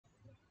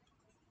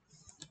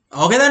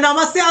Okay then,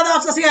 Namaste,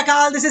 Adab, Sat Sri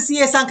Akal. This is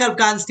CA Sankalp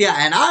Kanstiya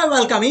and I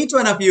welcome each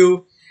one of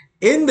you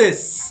in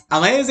this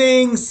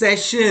amazing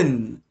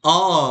session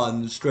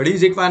on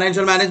strategic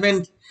financial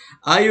management.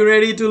 Are you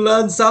ready to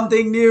learn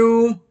something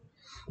new?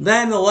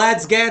 Then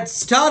let's get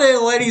started,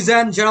 ladies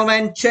and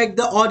gentlemen. Check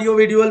the audio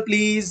videos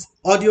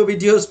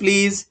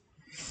please.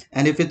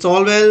 And if it's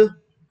all well,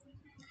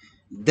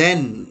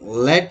 then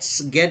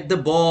let's get the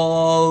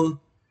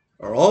ball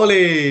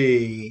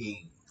rolling.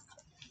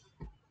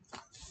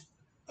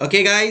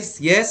 Okay,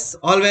 guys. Yes,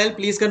 all well.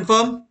 Please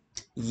confirm.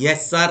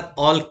 Yes, sir.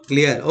 All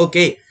clear.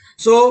 Okay.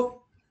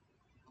 So,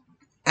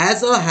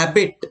 as a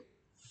habit,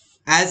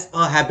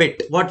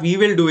 what we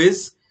will do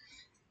is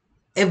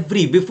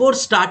before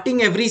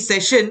starting every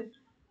session,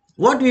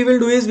 what we will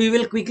do is we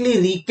will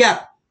quickly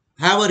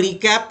have a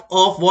recap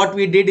of what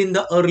we did in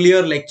the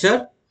earlier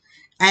lecture,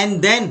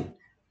 and then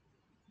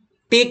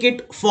take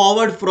it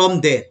forward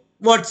from there.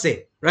 What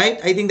say? Right?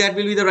 I think that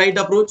will be the right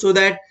approach so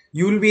that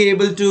you will be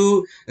able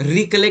to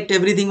recollect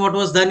everything what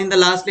was done in the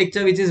last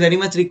lecture, which is very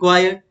much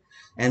required.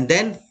 And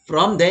then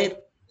from there,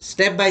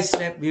 step by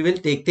step, we will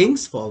take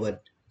things forward.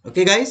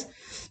 Okay, guys?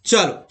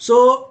 Chalo.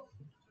 So,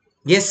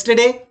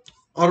 yesterday,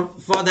 or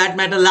for that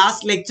matter,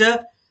 last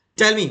lecture,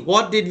 tell me,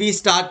 what did we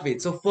start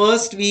with? So,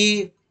 first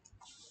we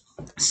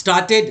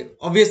started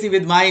obviously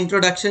with my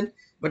introduction,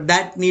 but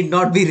that need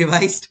not be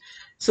revised.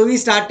 So we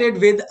started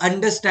with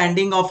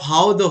understanding of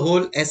how the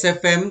whole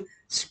SFM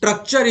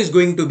structure is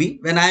going to be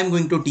when I am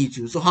going to teach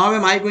you. So how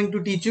am I going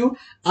to teach you?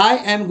 I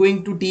am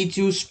going to teach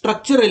you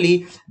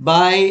structurally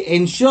by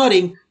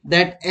ensuring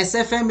that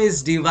SFM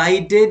is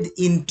divided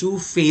into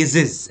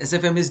phases.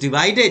 SFM is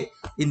divided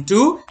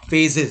into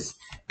phases,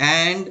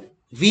 and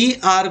we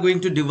are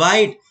going to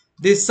divide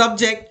this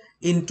subject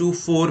into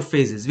four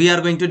phases. We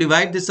are going to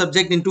divide this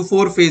subject into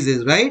four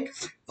phases, right?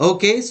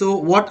 Okay, so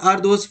what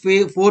are those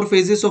four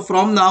phases? So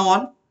from now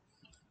on,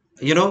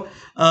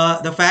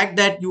 the fact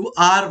that you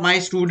are my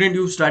student,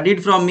 you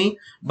studied from me,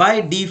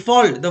 by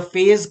default the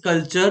phase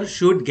culture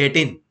should get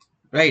in,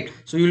 right?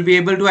 So you'll be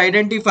able to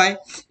identify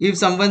if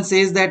someone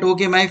says that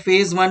okay, my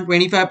phase 1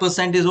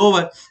 25% is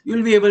over,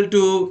 you'll be able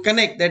to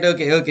connect that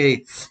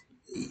okay,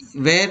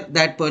 where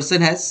that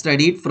person has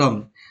studied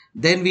from.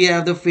 Then we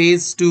have the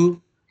phase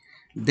 2,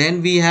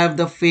 then we have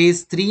the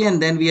phase 3,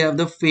 and then we have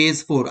the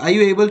phase 4. Are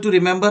you able to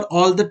remember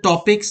all the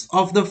topics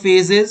of the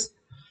phases?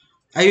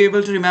 Are you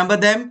able to remember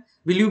them?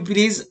 Will you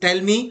please tell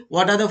me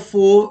what are the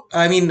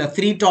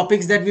three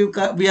topics that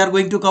we are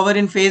going to cover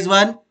in phase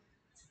 1?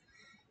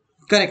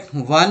 Correct.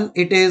 One,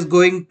 it is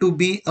going to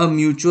be a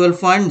mutual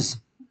funds.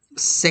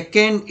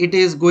 Second, it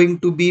is going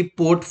to be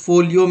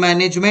portfolio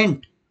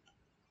management.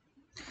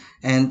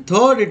 And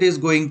third, it is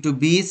going to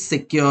be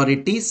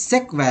security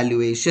sec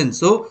valuation.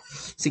 So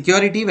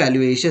security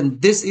valuation,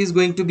 this is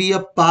going to be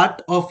a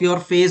part of your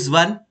phase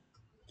 1.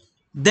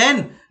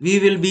 Then we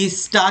will be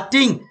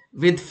starting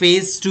with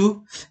phase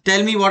 2.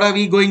 Tell me, what are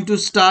we going to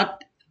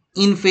start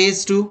in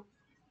phase 2?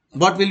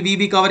 What will we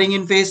be covering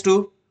in phase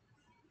 2?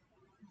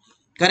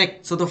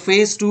 Correct. So the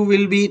phase 2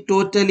 will be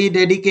totally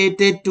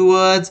dedicated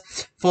towards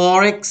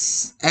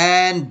forex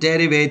and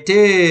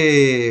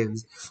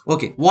derivatives.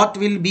 Okay. What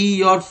will be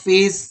your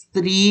phase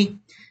 3?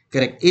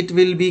 Correct. It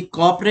will be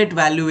corporate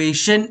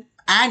valuation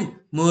and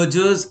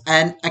mergers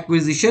and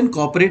acquisition,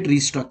 corporate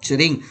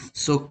restructuring.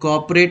 So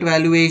corporate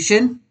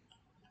valuation,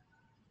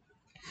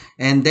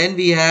 and then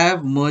we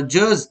have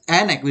mergers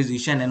and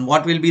acquisition. And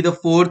what will be the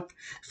fourth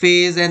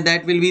phase? And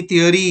that will be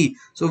theory.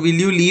 So will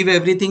you leave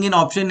everything in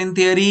option in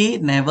theory?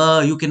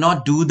 Never. You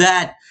cannot do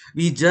that.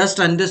 We just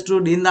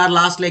understood in our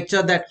last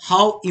lecture that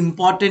how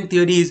important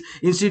theory is.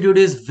 Institute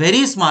is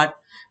very smart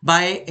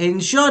by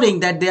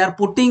ensuring that they are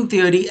putting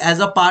theory as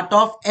a part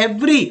of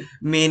every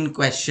main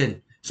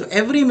question. So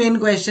every main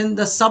question,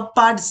 the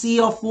subpart C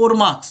of 4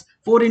 marks,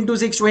 4 into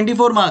 6,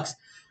 24 marks,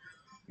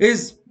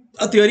 is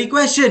a theory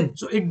question.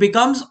 So it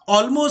becomes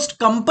almost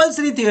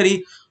compulsory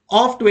theory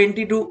of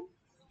 20 to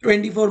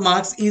 24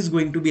 marks is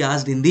going to be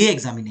asked in the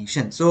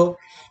examination. So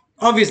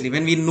obviously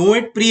when we know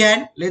it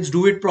pre-hand, let's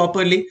do it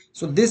properly.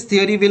 So this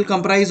theory will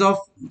comprise of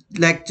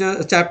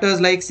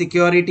chapters like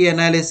security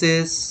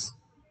analysis,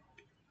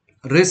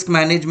 risk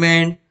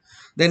management.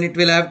 Then it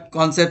will have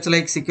concepts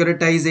like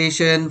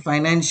securitization,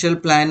 financial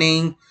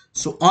planning,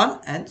 so on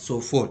and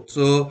so forth.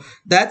 So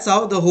that's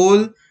how the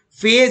whole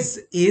phase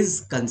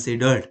is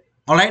considered.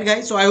 All right,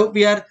 guys. So I hope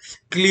we are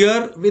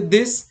clear with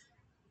this.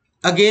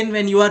 Again,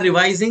 when you are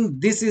revising,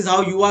 this is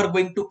how you are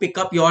going to pick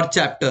up your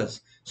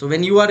chapters. So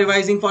when you are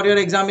revising for your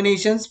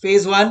examinations,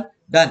 phase 1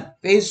 done,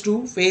 phase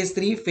 2, phase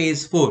 3,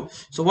 phase 4.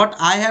 So what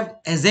I have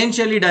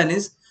essentially done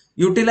is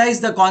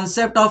utilize the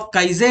concept of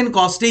Kaizen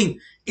costing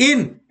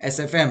in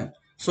SFM.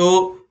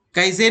 So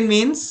Kaizen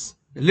means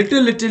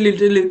little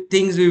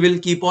things we will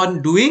keep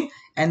on doing,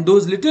 and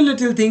those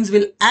little things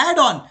will add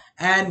on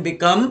and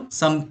become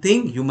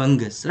something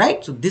humongous,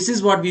 right? So this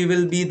is what we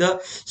will be the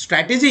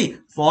strategy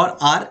for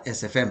our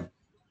SFM.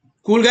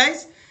 Cool,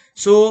 guys.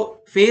 So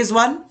phase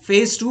 1,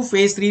 phase 2,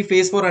 phase 3,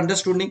 phase 4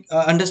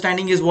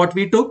 understanding is what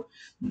we took.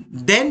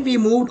 Then we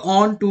moved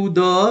on to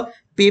the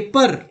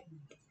paper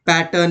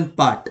pattern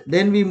part.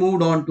 Then we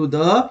moved on to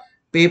the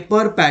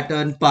paper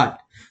pattern part.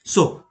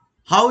 So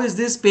how is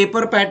this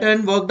paper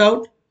pattern worked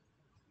out?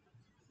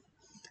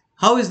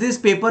 How is this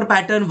paper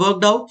pattern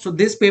worked out? So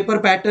this paper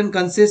pattern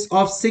consists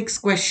of 6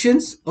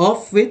 questions,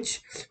 of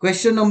which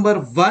question number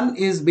 1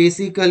 is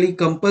basically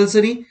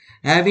compulsory,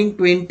 having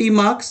 20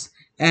 marks,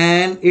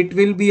 and it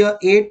will be a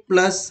 8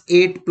 plus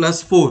 8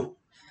 plus 4.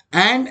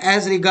 And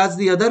as regards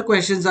the other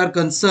questions are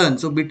concerned,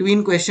 so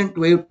between question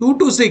 2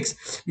 to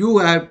 6, you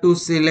have to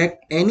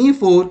select any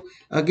 4,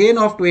 again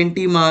of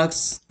 20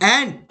 marks,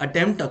 and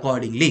attempt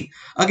accordingly.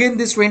 Again,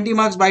 this 20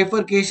 marks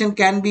bifurcation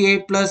can be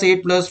 8 plus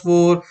 8 plus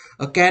 4,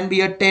 can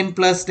be a 10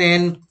 plus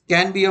 10,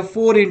 can be a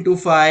 4 into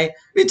 5,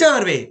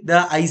 whichever way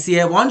the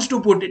ICA wants to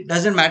put it,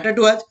 doesn't matter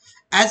to us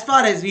as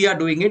far as we are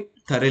doing it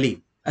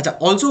thoroughly. Achha,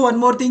 also one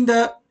more thing,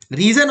 the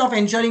reason of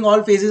ensuring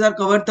all phases are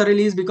covered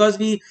thoroughly is because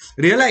we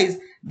realize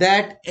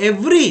that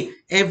every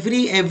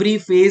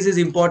phase is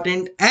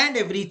important and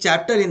every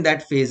chapter in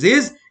that phase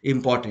is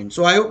important.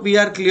 So I hope we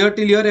are clear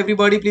till here.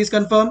 Everybody please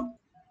confirm.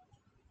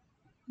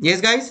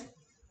 Yes guys,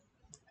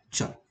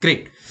 sure,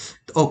 great.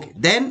 Okay,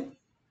 then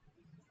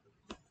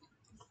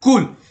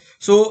cool.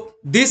 So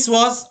this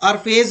was our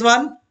phase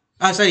 1.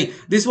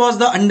 This was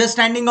the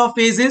understanding of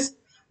phases.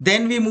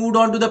 Then we moved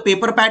on to the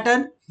paper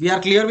pattern. We are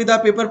clear with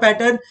our paper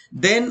pattern.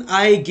 Then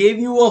I gave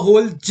you a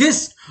whole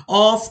gist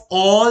of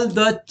all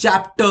the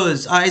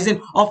chapters, as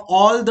in of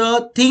all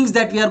the things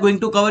that we are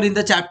going to cover in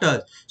the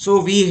chapters. So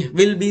we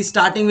will be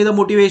starting with a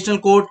motivational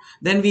quote.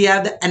 Then we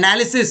have the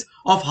analysis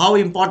of how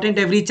important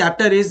every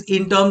chapter is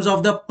in terms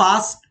of the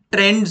past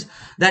trends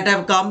that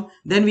have come.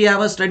 Then we have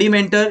a study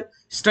mentor.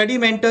 Study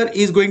mentor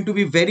is going to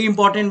be very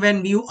important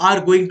when you are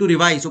going to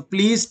revise. So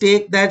please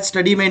take that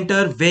study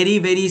mentor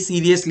very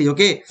seriously.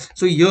 Okay.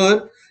 So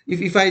here,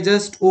 if I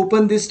just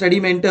open this study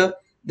mentor,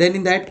 then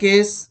in that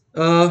case,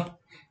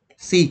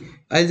 see,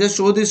 I'll just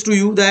show this to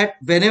you that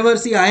whenever,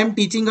 see, I am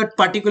teaching a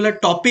particular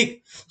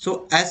topic.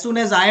 So as soon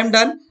as I am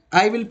done,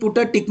 I will put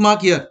a tick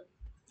mark here.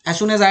 As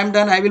soon as I am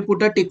done, I will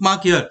put a tick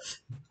mark here.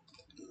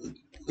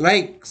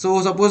 Like,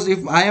 so suppose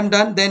if I am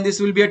done, then this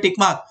will be a tick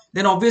mark.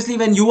 Then obviously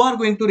when you are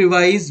going to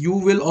revise, you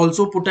will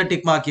also put a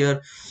tick mark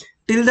here.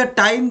 Till the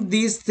time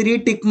these 3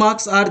 tick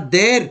marks are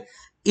there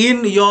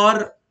in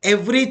your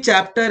every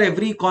chapter,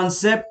 every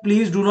concept,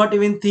 please do not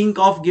even think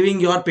of giving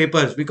your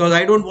papers, because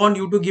I don't want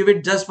you to give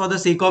it just for the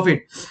sake of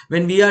it.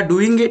 When we are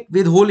doing it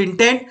with whole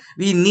intent,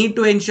 we need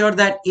to ensure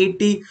that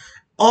 80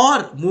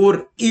 or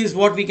more is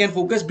what we can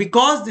focus,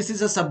 because this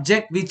is a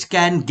subject which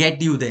can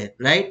get you there,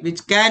 right?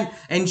 Which can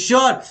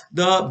ensure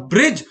the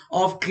bridge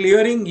of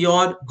clearing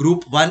your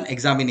group 1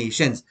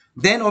 examinations.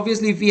 Then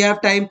obviously if we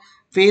have time,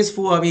 phase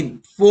 4,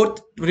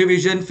 fourth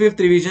revision, fifth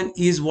revision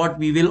is what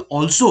we will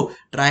also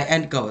try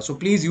and cover. So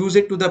please use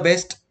it to the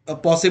best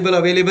possible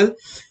available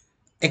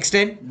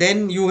extent.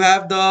 Then you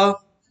have the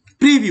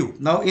preview.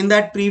 Now in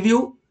that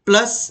preview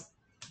plus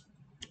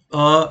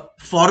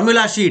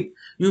formula sheet,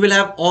 you will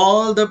have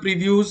all the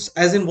previews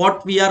as in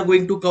what we are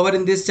going to cover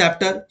in this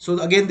chapter.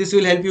 So again, this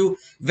will help you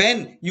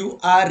when you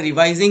are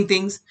revising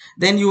things.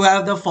 Then you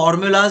have the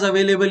formulas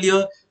available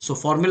here. So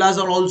formulas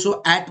are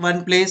also at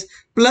one place.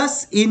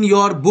 Plus in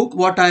your book,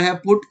 what I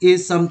have put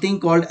is something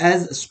called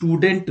as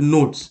student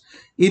notes.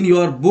 In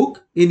your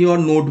book, in your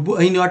notebook,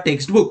 in your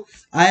textbook,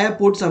 I have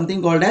put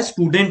something called as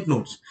student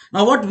notes.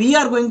 Now what we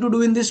are going to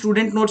do in this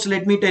student notes,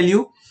 let me tell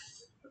you.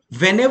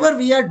 Whenever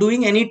we are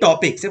doing any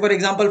topic, say for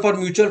example for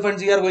mutual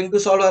funds, we are going to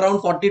solve around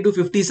 40 to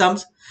 50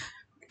 sums.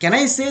 Can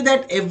I say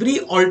that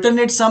every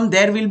alternate sum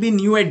there will be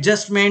new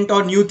adjustment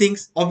or new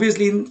things?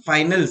 Obviously in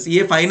final,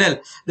 CA final,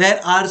 there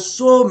are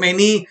so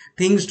many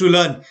things to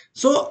learn.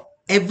 So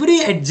every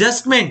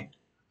adjustment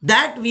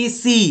that we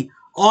see,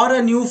 or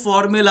a new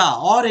formula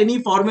or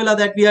any formula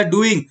that we are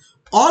doing,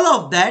 all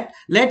of that,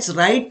 let's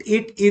write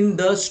it in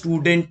the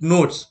student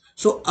notes.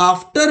 So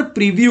after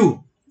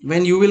preview,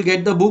 when you will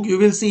get the book, you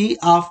will see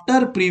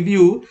after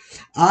preview,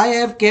 I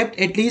have kept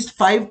at least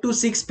 5 to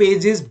 6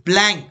 pages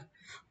blank.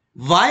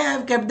 Why I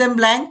have kept them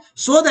blank?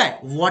 So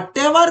that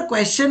whatever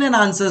question and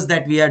answers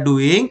that we are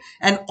doing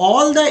and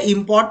all the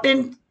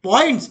important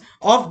points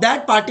of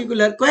that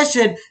particular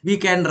question, we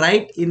can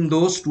write in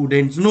those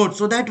students' notes,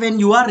 so that when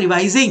you are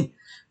revising,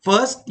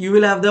 first you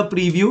will have the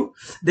preview,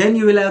 then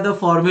you will have the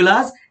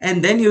formulas,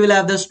 and then you will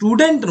have the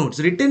student notes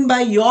written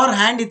by your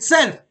hand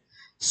itself.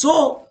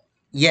 So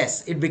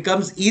yes, it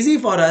becomes easy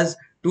for us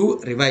to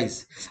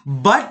revise.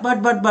 But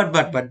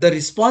the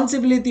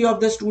responsibility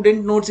of the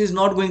student notes is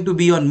not going to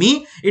be on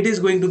me. It is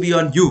going to be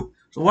on you.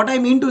 So what I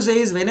mean to say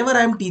is, whenever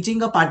I am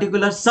teaching a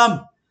particular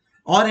sum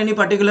or any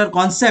particular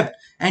concept,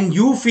 and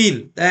you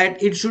feel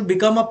that it should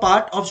become a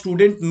part of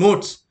student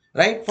notes,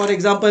 right? For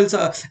example,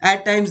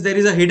 at times there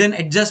is a hidden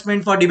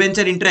adjustment for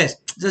debenture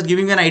interest. Just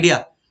giving you an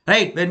idea.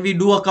 Right, when we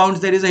do accounts,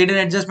 there is a hidden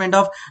adjustment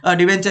of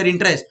debenture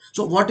interest.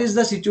 So what is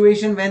the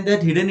situation when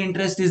that hidden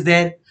interest is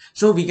there?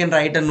 So we can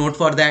write a note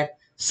for that.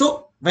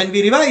 So when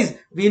we revise,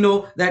 we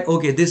know that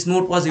okay, this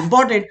note was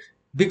important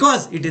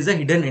because it is a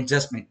hidden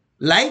adjustment.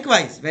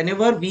 Likewise,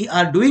 whenever we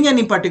are doing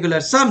any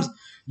particular sums,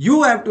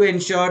 You have to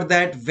ensure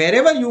that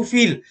wherever you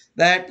feel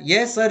that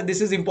yes sir,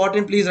 this is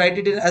important, please write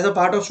it in as a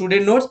part of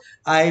student notes,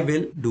 I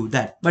will do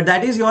that. But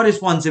that is your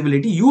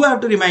responsibility. You have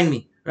to remind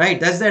me, right?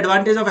 That's the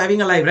advantage of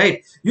having a live,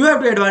 right? You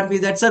have to advise me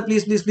that sir,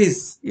 please, please,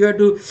 please, you have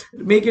to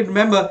make it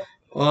remember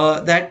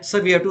that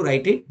sir, we have to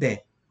write it there.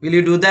 Will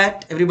you do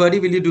that, everybody?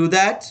 Will you do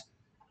that?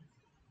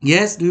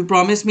 Yes, do you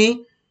promise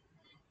me?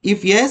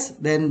 If yes,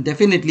 then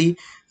definitely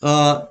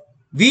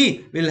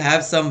we will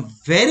have some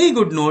very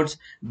good notes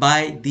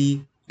by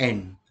the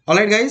end. All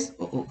right, guys.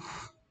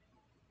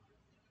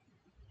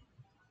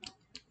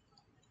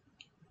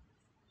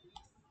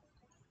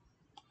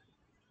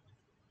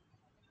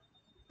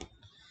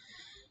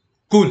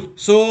 Cool.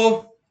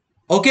 So,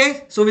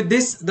 okay. So with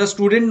this, the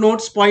student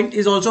notes point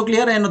is also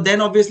clear, and then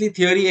obviously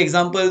theory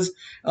examples,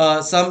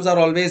 sums are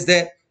always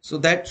there. So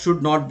that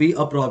should not be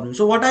a problem.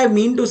 So what I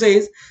mean to say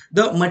is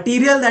the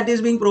material that is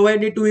being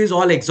provided to is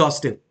all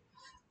exhaustive.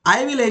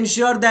 I will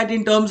ensure that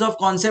in terms of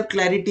concept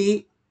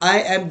clarity, I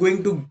am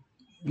going to,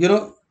 you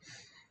know,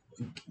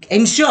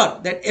 ensure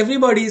that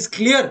everybody is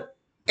clear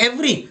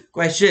every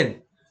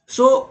question.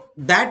 So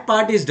that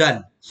part is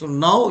done. So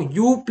now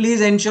you please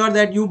ensure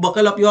that you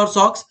buckle up your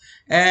socks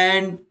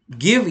and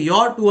give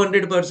your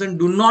 200%.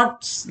 Do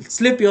not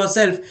slip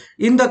yourself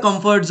in the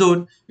comfort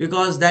zone,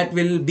 because that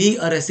will be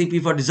a recipe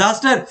for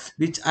disaster,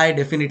 which I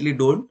definitely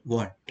don't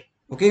want.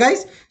 Okay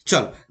guys,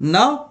 chalo.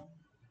 Now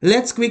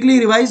let's quickly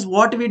revise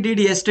what we did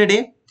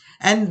yesterday,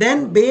 and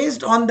then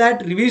based on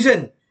that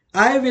revision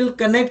I will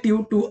connect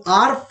you to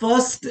our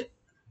first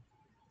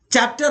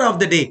chapter of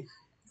the day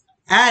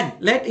and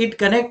let it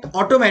connect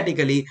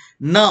automatically.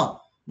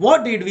 Now,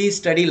 what did we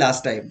study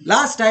last time?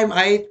 Last time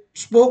I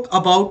spoke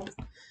about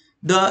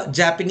the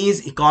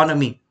Japanese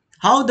economy.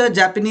 How the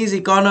Japanese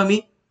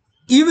economy,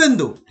 even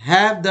though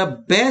have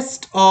the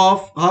best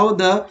of, how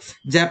the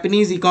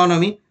Japanese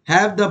economy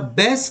have the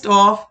best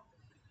of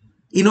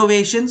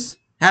innovations,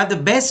 have the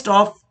best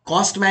of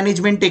cost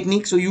management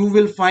techniques. So you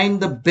will find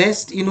the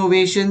best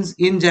innovations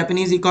in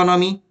Japanese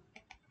economy.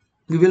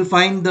 We will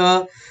find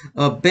the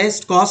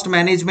best cost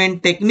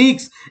management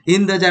techniques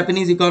in the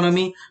Japanese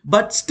economy,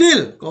 but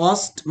still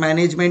cost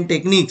management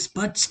techniques,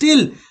 but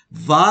still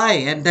why?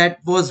 And that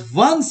was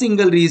one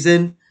single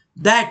reason,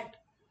 that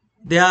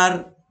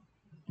their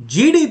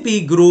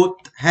GDP growth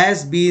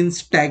has been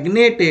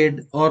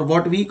stagnated, or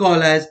what we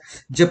call as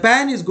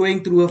Japan is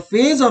going through a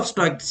phase of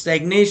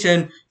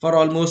stagnation for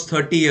almost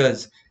 30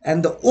 years.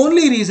 And the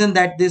only reason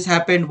that this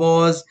happened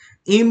was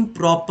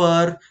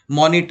improper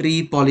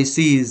monetary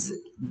policies.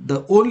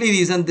 The only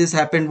reason this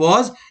happened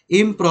was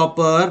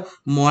improper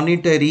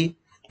monetary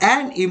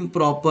and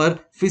improper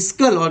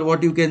fiscal, or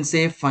what you can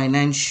say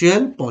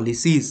financial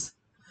policies,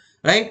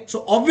 right?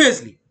 So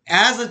obviously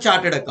as a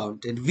chartered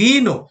accountant, we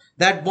know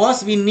that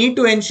boss, we need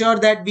to ensure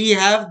that we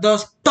have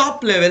the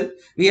top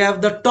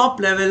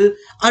level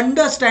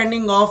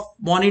understanding of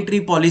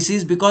monetary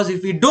policies, because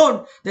if we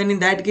don't, then in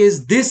that case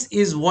this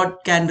is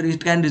what can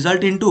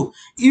result into,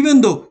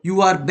 even though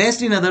you are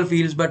best in other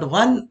fields, but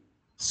one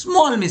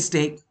small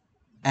mistake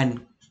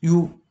and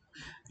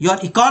your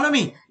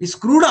economy is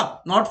screwed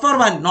up, not for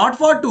one, not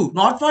for two,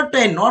 not for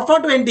 10, not for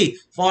 20,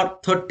 for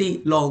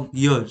 30 long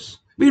years.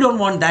 We don't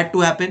want that to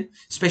happen,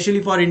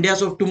 especially for India.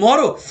 So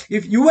tomorrow,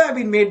 if you have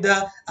been made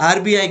the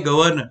RBI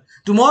governor,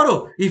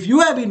 tomorrow, if you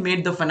have been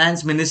made the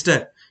finance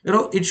minister,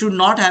 it should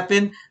not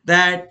happen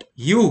that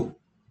you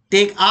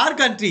take our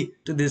country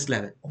to this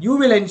level. You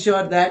will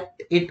ensure that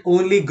it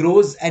only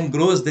grows and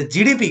grows. The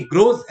GDP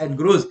grows and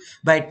grows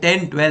by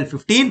 10, 12,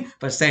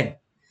 15%.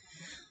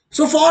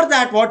 So for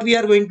that, what we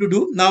are going to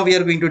do, now we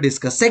are going to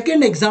discuss.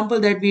 Second example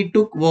that we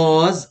took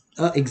was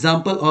an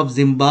example of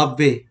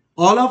Zimbabwe.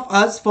 For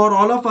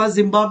all of us,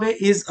 Zimbabwe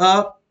is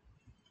a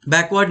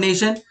backward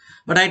nation.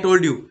 But I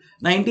told you,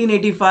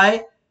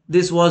 1985,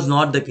 this was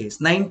not the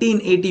case.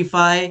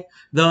 1985,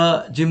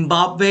 the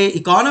Zimbabwe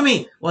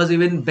economy was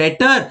even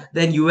better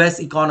than US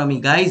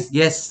economy, guys.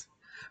 Yes.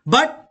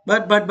 But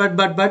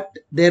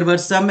there were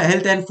some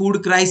health and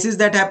food crisis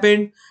that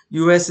happened.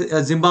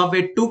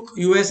 Zimbabwe took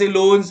USA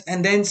loans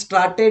and then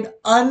started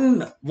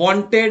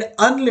unwanted,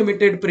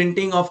 unlimited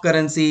printing of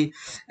currency.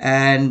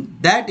 And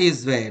that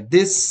is where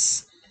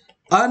this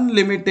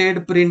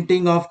unlimited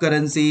printing of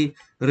currency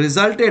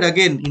resulted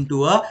again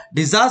into a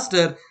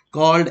disaster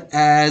called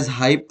as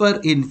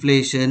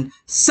hyperinflation,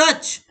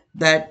 such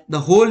that the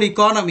whole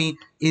economy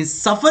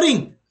is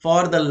suffering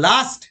for the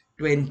last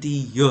 20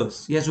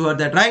 years. Yes, you heard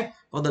that right,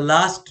 for the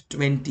last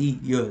 20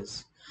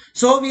 years.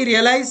 So we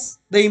realize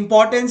the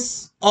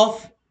importance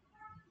of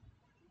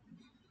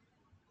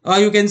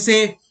you can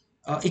say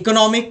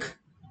economic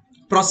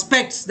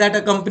prospects that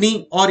a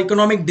company, or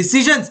economic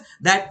decisions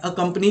that a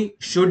company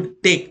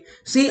should take.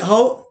 See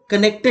how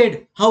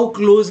connected, how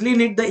closely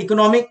knit the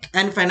economic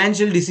and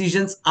financial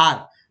decisions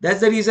are. That's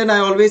the reason I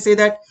always say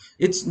that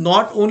it's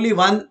not only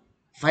one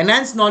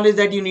finance knowledge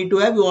that you need to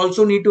have, you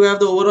also need to have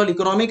the overall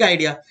economic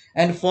idea.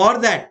 And for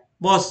that,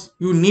 boss,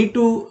 you need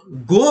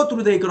to go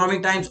through the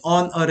economic times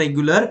on a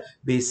regular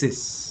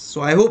basis.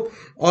 So I hope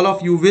all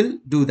of you will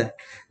do that.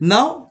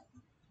 Now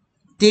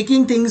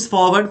taking things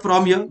forward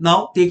from here.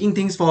 Now, taking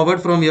things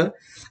forward from here.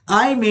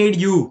 I made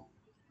you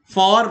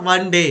for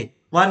one day,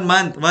 1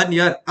 month, 1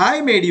 year.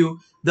 I made you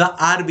the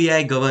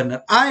RBI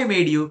governor. I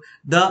made you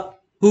the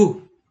who?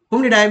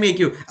 Whom did I make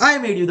you? I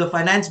made you the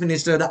finance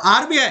minister, the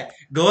RBI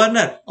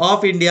governor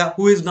of India,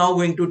 who is now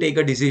going to take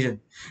a decision.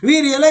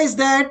 We realize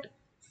that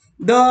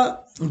the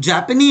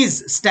Japanese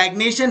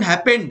stagnation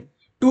happened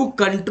to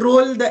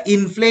control the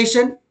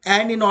inflation,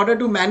 and in order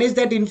to manage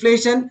that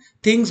inflation,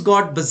 things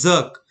got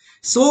berserk.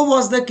 So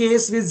was the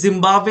case with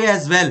Zimbabwe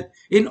as well.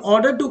 In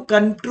order to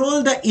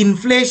control the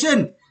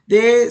inflation,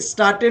 they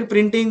started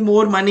printing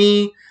more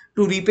money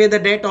to repay the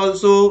debt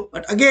also,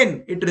 but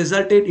again it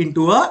resulted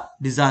into a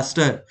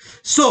disaster.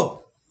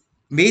 So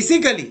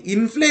basically,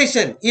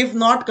 inflation, if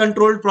not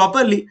controlled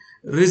properly,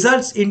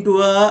 results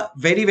into a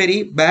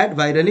very bad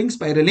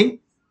spiraling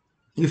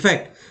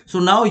effect. So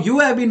now you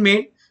have been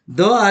made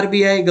the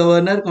RBI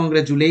governor.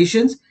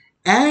 Congratulations.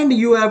 And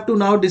you have to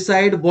now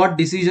decide what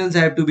decisions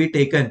have to be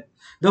taken.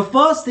 The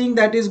first thing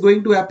that is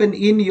going to happen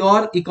in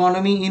your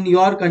economy, in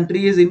your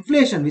country, is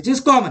inflation, which is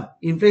common.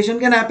 Inflation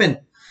can happen.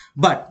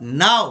 But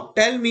now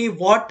tell me,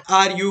 what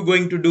are you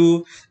going to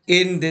do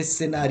in this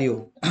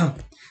scenario?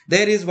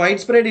 There is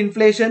widespread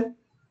inflation.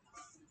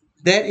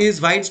 There is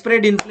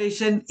widespread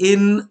inflation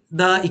in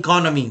the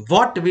economy.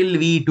 What will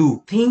we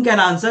do? Think and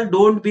answer.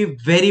 Don't be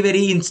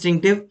very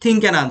instinctive.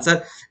 Think and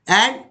answer.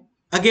 And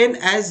again,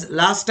 as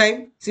last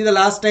time, see, the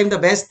last time the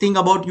best thing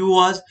about you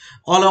was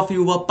all of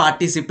you were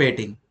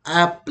participating.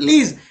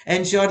 Please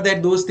ensure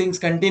that those things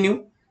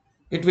continue.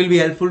 It will be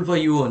helpful for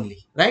you only,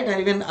 right? And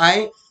even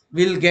I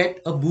will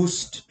get a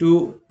boost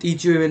to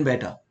teach you even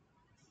better.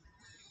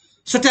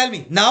 So tell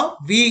me, now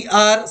we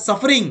are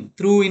suffering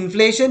through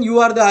inflation. You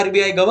are the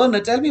RBI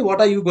governor. Tell me,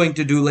 what are you going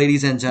to do,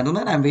 ladies and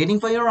gentlemen? I'm waiting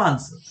for your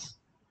answers.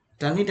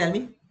 Tell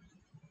me.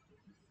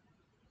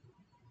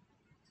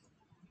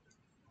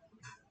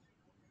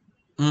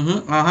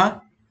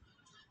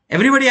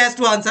 Everybody has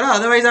to answer.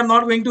 Otherwise, I'm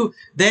not going to.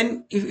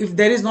 Then, if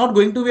there is not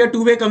going to be a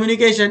two-way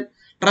communication,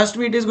 trust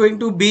me, it is going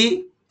to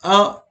be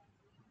a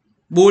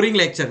boring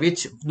lecture,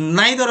 which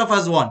neither of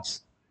us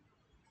wants.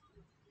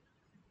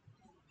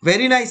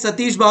 Very nice,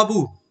 Satish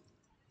Babu.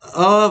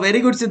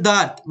 Very good,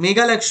 Siddharth.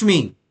 Mega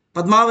Lakshmi.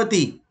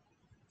 Padmavati.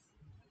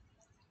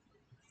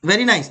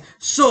 Very nice.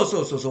 So,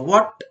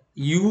 what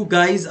you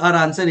guys are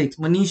answering?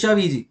 Manisha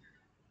Viji.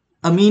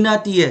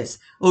 Amina TS.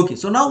 Okay,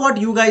 so now what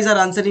you guys are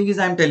answering is,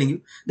 I'm telling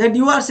you that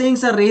you are saying,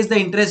 sir, raise the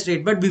interest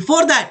rate. But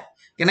before that,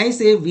 can I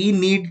say we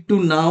need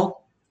to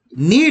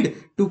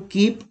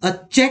keep a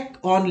check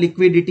on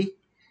liquidity?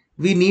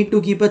 We need to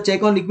keep a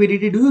check on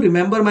liquidity. Do you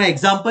remember my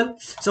example?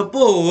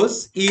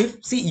 Suppose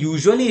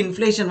usually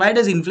inflation, why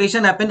does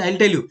inflation happen? I'll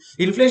tell you.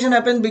 Inflation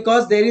happens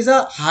because there is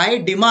a high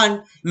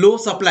demand, low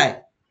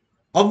supply.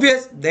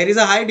 Obvious, there is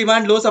a high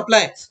demand, low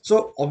supply.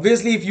 So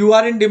obviously, if you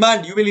are in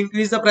demand, you will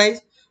increase the price.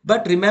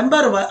 But remember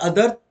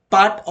other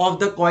part of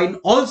the coin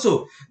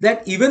also,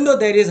 that even though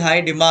there is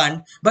high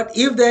demand, but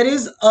if there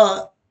is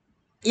a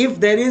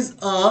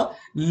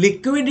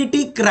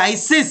liquidity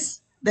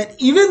crisis, that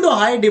even though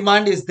high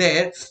demand is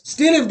there,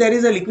 still if there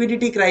is a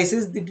liquidity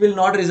crisis, it will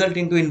not result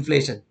into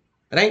inflation,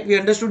 right? We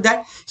understood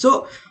that.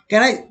 So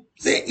can I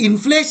say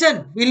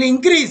inflation will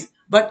increase,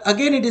 but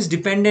again it is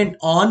dependent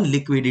on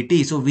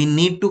liquidity. So we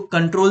need to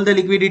control the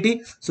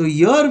liquidity. So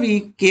here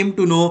we came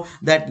to know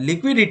that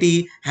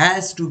liquidity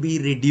has to be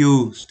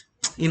reduced.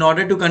 In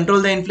order to control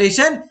the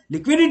inflation,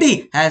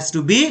 liquidity has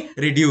to be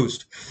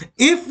reduced.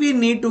 If we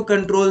need to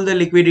control the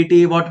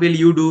liquidity, what will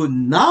you do?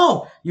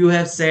 Now you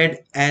have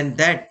said, and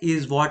that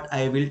is what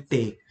I will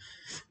take.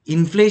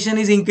 Inflation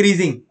is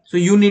increasing, so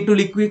you need to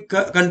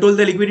control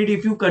the liquidity.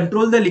 If you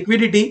control the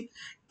liquidity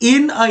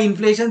in a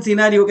inflation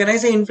scenario, can I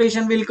say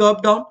inflation will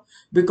curb down?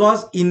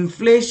 Because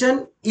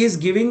inflation is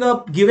given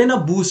a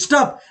boost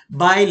up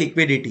by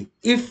liquidity.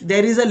 If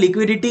there is a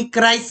liquidity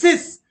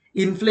crisis,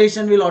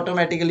 inflation will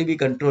automatically be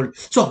controlled.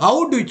 So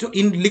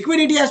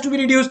liquidity has to be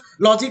reduced.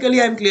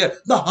 Logically, I'm clear.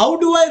 How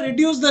do I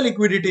reduce the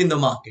liquidity in the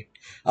market?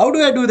 How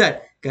do I do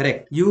that?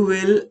 Correct. You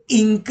will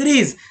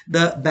increase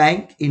the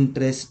bank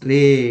interest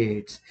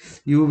rates.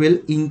 You will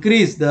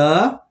increase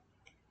the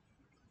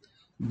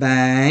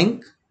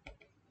bank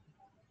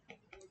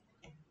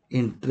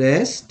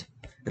interest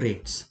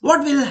rates.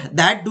 What will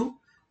that do?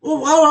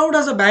 How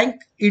does a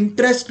bank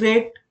interest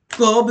rate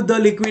curb the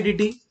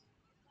liquidity?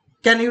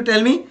 Can you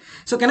tell me?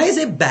 So can I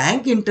say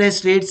bank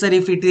interest rates,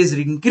 if it is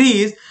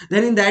increased,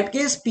 then in that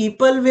case,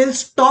 people will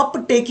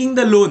stop taking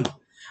the loan.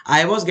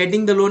 I was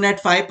getting the loan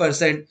at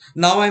 5%.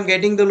 Now I'm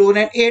getting the loan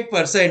at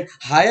 8%.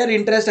 Higher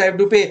interest I have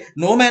to pay.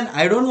 No, man,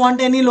 I don't want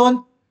any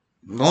loan.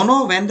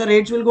 No, when the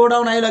rates will go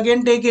down, I'll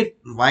again take it.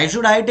 Why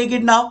should I take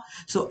it now?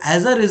 So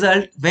as a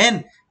result,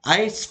 when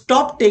I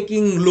stop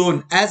taking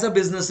loan as a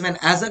businessman,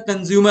 as a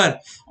consumer,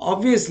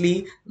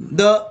 obviously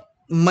the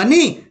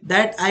money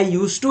that I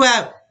used to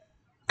have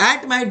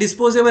at my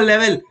disposable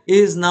level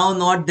is now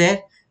not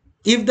there.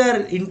 If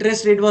the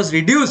interest rate was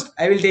reduced,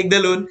 I will take the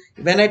loan.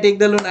 When I take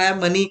the loan, I have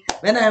money.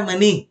 When I have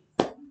money,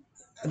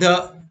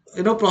 the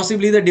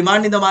possibly the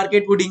demand in the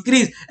market would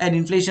increase and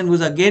inflation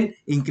would again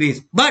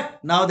increase.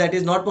 But now that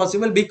is not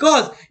possible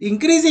because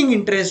increasing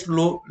interest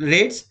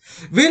rates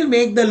will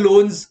make the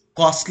loans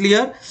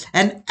costlier,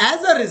 and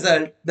as a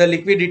result the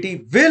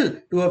liquidity will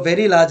to a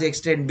very large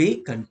extent be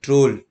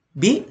controlled,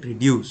 be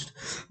reduced.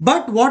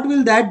 But what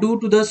will that do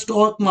to the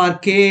stock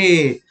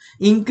market?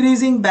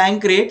 Increasing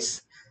bank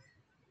rates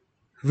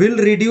will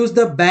reduce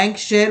the bank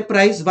share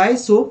price. Why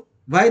so?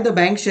 Why the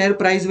bank share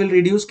price will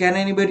reduce? Can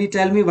anybody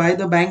tell me why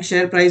the bank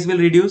share price will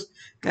reduce?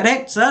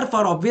 Correct, sir,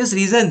 for obvious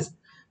reasons.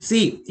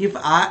 See, if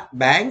our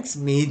bank's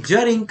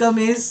major income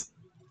is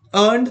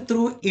earned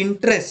through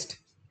interest,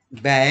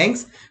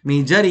 bank's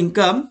major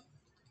income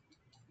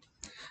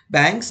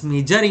bank's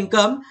major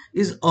income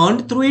is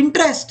earned through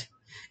interest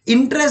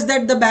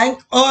that the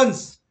bank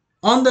earns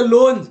on the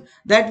loans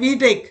that we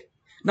take.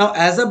 Now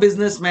as a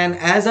businessman,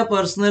 as a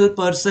personal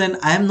person,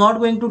 I am not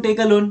going to take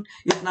a loan.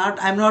 If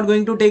not, I am not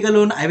going to take a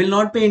loan. I will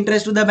not pay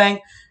interest to the bank.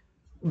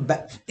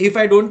 If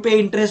I don't pay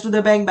interest to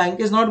the bank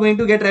is not going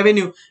to get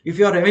revenue. If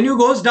your revenue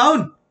goes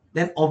down,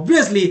 then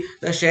obviously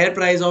the share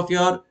price of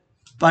your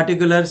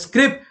particular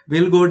script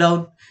will go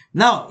down.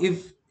 Now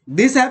if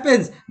this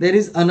happens, there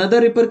is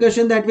another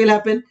repercussion that will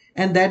happen,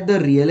 and that the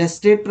real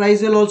estate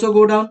price will also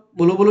go down.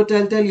 Bolo bolo,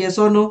 tell yes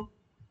or no.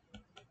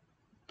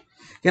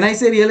 Can I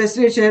say real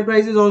estate share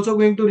price is also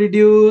going to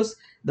reduce?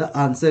 The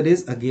answer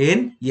is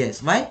again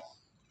yes. Why?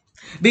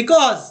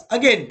 Because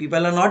again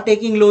people are not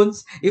taking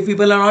loans. If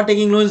people are not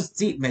taking loans,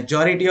 see,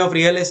 majority of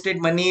real estate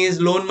money is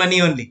loan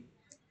money only.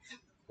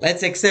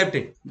 Let's accept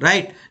it,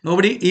 right?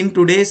 Nobody in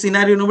today's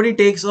scenario, nobody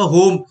takes a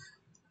home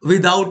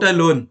without a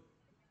loan,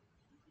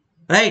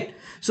 right?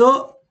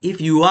 So if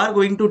you are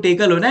going to take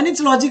a loan, and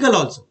it's logical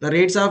also, the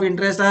rates of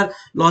interest are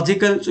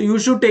logical, so you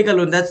should take a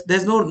loan.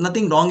 There's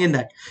nothing wrong in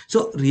that.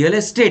 So real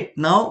estate,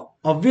 now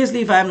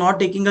obviously if I am not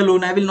taking a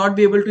loan, I will not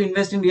be able to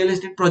invest in real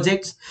estate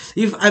projects.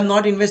 If I'm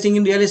not investing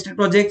in real estate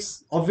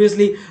projects,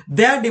 obviously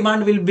their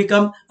demand will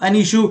become an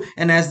issue,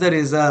 and as a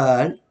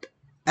result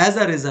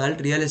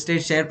real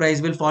estate share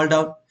price will fall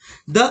down.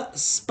 The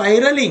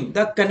spiraling,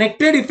 the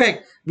connected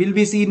effect will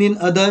be seen in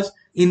others.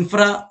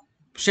 Infra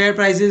share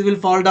prices will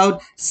fall down,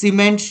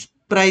 cement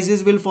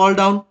prices will fall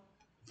down,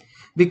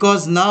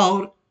 because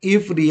now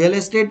if real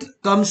estate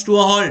comes to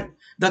a halt,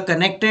 the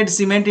connected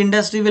cement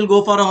industry will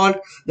go for a halt,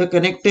 the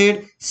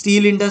connected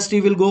steel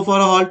industry will go for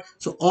a halt.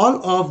 So all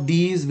of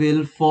these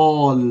will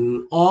fall.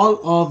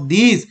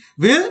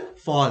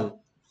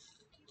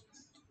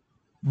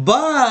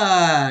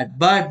 But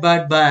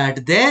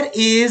there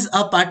is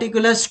a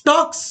particular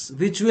stocks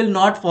which will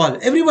not fall.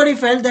 Everybody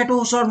felt that,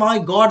 oh sir, my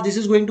god, this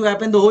is going to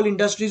happen, the whole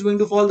industry is going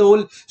to fall, the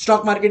whole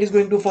stock market is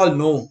going to fall.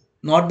 No,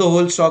 not the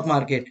whole stock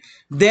market.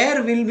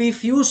 There will be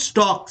few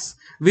stocks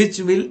which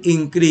will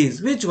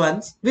increase. Which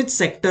ones? Which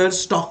sectors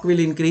stock will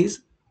increase?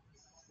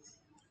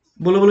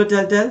 Bolo bolo,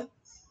 tell.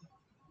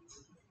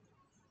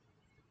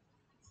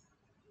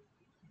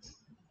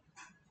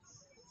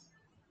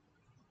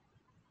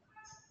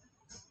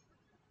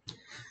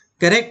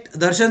 Correct.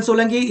 Darshan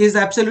Solanki is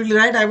absolutely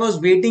right. I was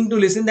waiting to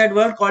listen that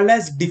word, called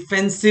as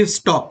defensive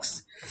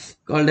stocks.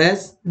 Called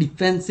as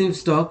defensive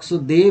stocks. So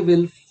they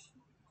will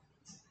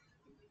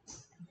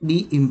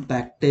be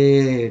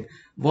impacted.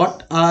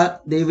 What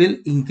are they will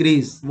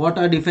increase? What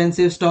are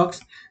defensive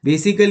stocks?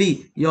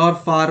 Basically your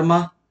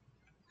pharma,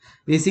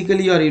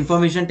 basically your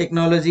information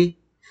technology,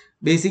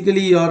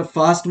 basically your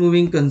fast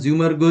moving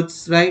consumer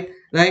goods, right,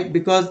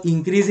 because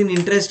increase in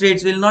interest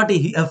rates will not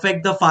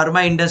affect the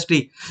pharma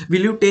industry.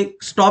 Will you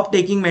stop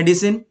taking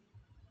medicine?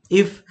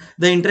 If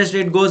the interest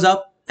rate goes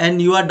up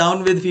and you are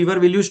down with fever,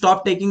 will you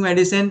stop taking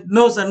medicine?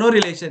 No sir, no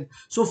relation.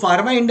 So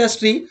pharma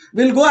industry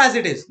will go as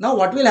it is. Now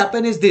what will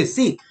happen is this.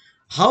 See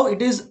how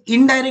it is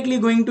indirectly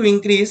going to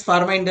increase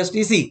pharma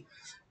industry. See,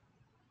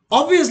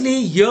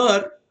 obviously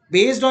here,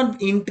 based on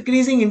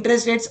increasing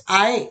interest rates,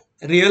 I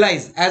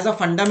realize as a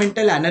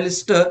fundamental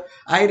analyst,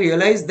 I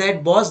realize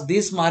that boss,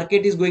 this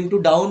market is going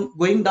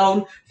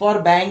down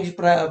for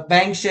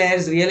bank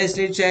shares, real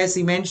estate shares,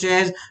 cement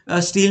shares,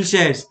 steel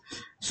shares.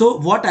 So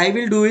what I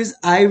will do is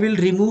I will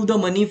remove the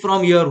money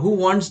from here. Who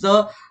wants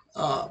the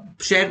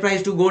share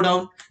price to go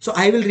down? So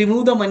I will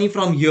remove the money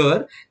from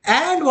here,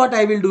 and what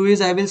I will do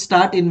is I will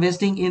start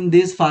investing in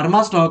these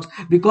pharma stocks,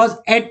 because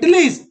at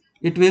least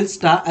it will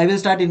start I will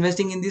start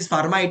investing in this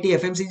pharma IT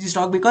FMCG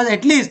stock, because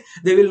at least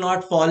they will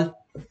not fall.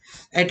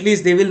 At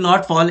least they will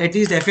not fall. At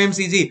least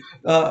FMCG,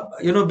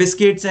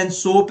 biscuits and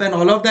soap and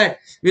all of that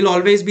will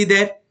always be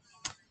there.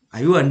 Are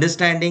you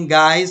understanding,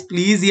 guys?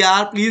 Please,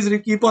 yeah, please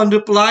keep on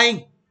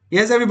replying.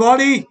 Yes,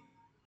 everybody.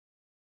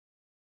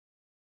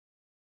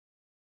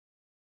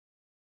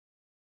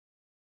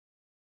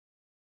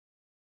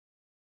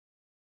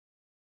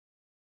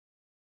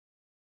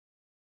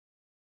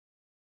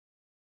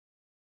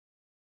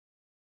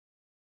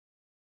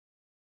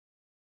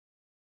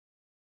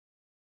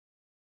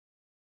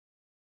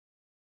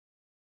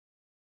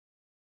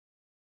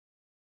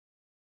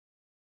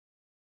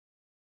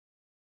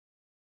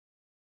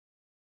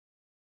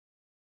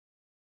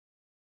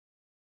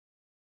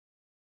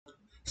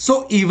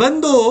 So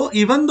even though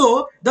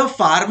the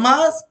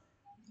pharma's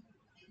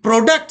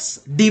products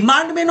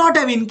demand may not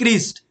have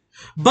increased,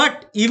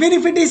 but even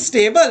if it is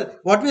stable,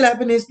 what will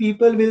happen is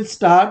people will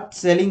start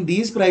selling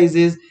these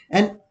prices,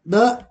 and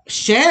the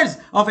shares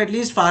of at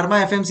least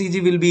pharma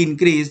FMCG will be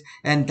increased,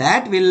 and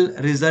that will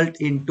result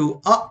into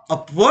a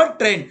upward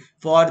trend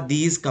for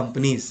these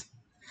companies.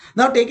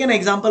 Now take an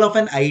example of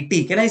an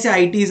IT. Can I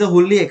say IT is a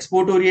wholly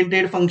export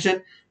oriented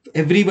function?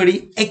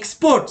 Everybody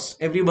exports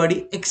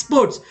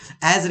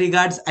as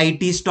regards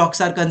IT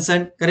stocks are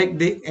concerned,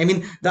 correct? I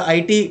mean, the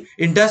IT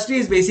industry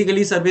is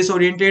basically service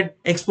oriented,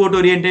 export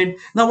oriented.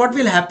 Now what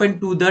will happen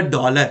to the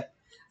dollar?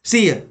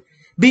 See here,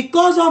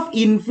 because of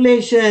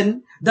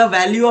inflation, the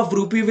value of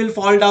rupee will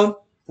fall down.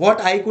 What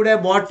I could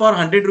have bought for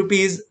 100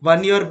 rupees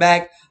 1 year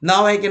back,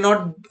 now I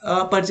cannot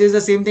purchase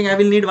the same thing. I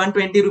will need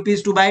 120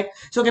 rupees to buy it.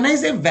 So can I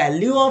say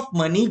value of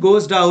money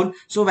goes down,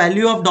 so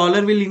value of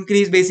dollar will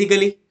increase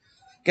basically?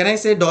 Can I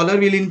say dollar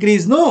will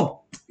increase?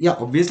 No. Yeah,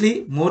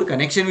 obviously more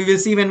connection we will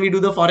see when we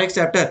do the forex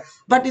chapter,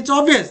 but it's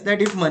obvious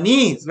that if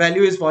money's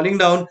value is falling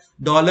down,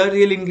 dollar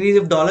will increase.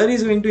 If dollar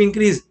is going to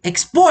increase,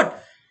 export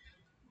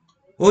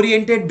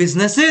oriented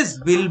businesses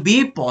will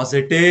be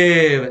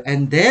positive,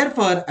 and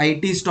therefore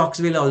IT stocks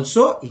will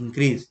also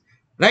increase.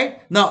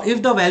 Right now,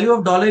 if the value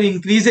of dollar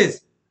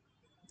increases,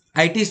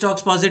 IT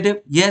stocks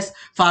positive. Yes,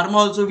 pharma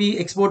also we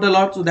export a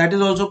lot, so that is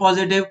also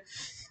positive.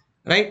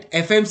 Right,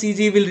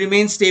 FMCG will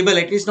remain stable,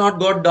 at least not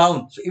got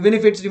down. So even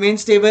if it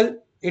remains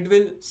stable, it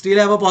will still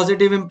have a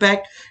positive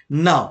impact.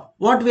 Now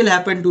what will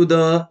happen to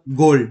the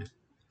gold?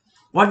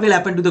 What will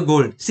happen to the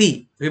gold?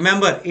 See,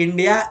 remember,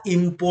 India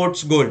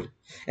imports gold.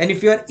 And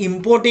if you are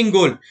importing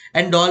gold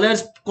and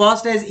dollars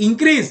cost has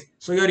increased,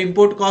 so your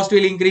import cost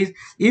will increase.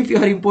 If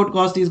your import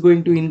cost is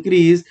going to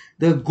increase,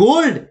 the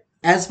gold,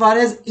 as far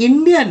as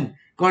Indian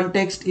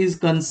context is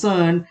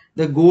concerned,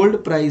 the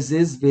gold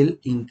prices will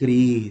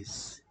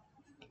increase.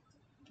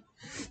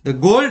 The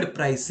gold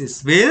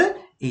prices will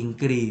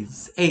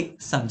increase. Hey,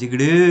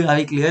 samjhigde, are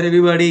we clear,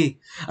 everybody?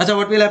 Acha,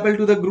 what will happen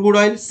to the crude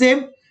oil?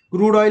 Same.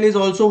 Crude oil is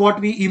also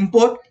what we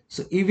import.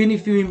 So even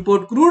if you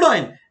import crude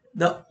oil,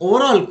 the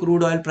overall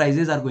crude oil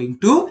prices are going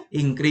to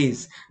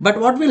increase. But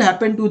what will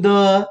happen to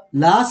the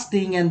last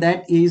thing, and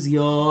that is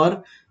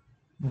your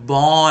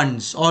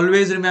bonds?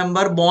 Always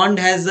remember, bond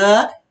has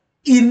a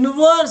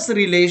inverse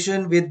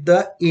relation with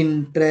the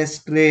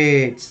interest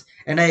rates,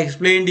 and I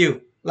explained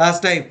you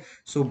last time.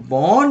 So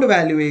bond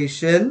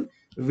valuation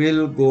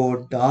will go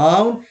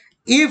down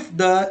if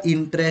the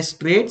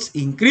interest rates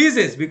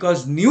increases,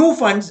 because new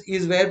funds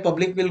is where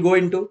public will go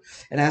into,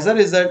 and as a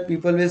result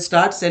people will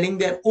start selling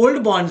their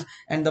old bonds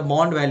and the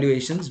bond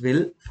valuations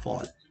will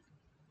fall.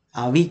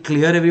 Are we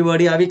clear,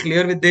 everybody? Are we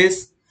clear with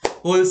this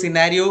whole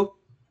scenario?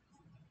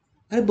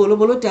 अरे बोलो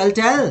बोलो, चल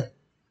चल.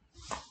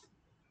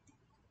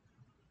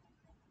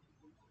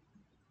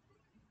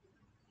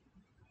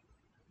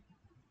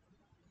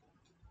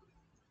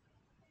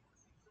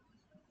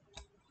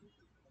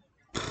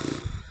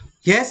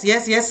 Yes,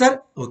 sir.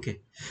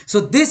 Okay. So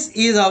this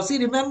is how, see,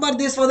 remember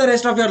this for the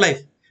rest of your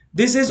life.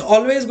 This is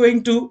always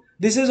going to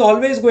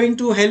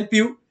help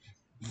you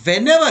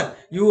whenever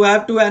you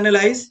have to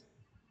analyze.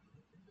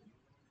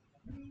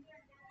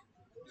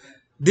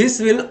 This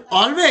will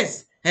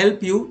always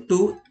help you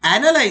to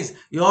analyze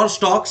your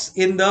stocks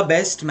in the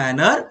best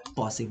manner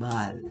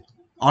possible.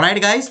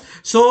 Alright guys,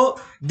 so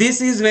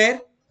this is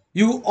where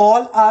you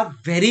all are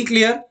very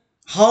clear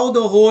how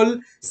the whole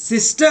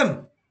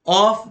system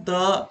of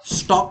the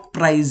stock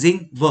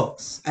pricing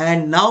works,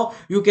 and now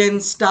you can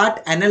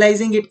start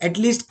analyzing it at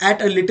least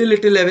at a little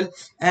level,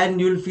 and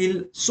you'll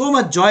feel so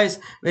much joyous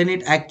when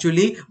it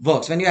actually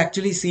works, when you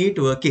actually see it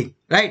working.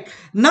 Right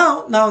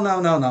now,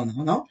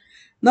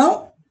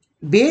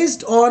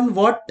 based on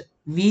what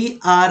we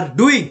are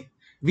doing,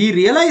 we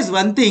realize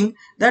one thing,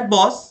 that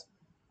boss,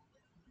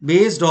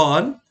 based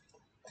on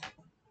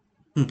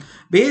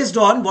based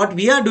on what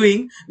we are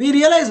doing, we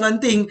realize one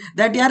thing,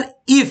 that yeah,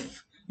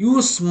 if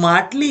you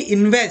smartly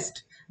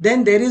invest,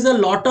 then there is a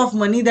lot of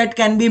money that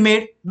can be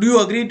made. Do you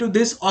agree to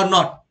this or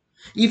not?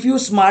 If you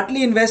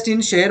smartly invest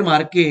in share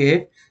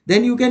market,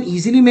 then you can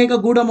easily make a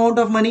good amount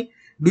of money.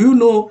 Do you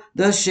know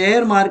the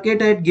share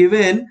market had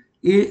given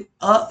a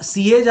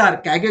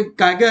CAGR,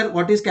 CAGR?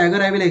 What is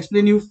CAGR? I will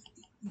explain you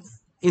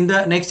in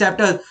the next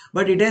chapter,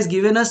 but it has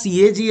given a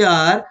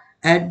CAGR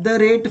at the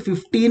rate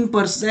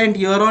 15%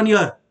 year on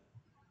year,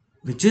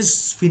 which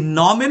is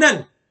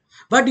phenomenal.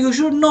 But you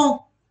should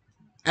know,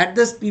 at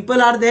this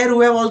people are there who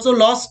have also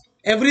lost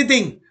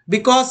everything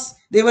because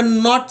they were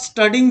not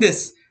studying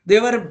this. They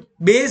were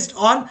based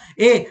on,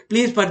 hey,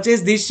 please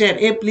purchase this share,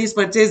 hey, please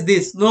purchase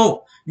this.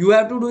 No, you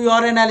have to do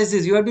your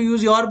analysis, you have to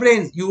use your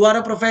brains, you are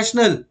a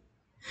professional,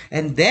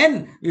 and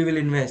then we will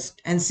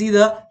invest and see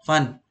the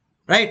fun.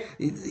 Right,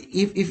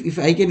 if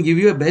I can give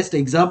you a best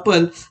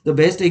example, the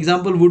best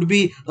example would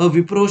be a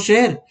Wipro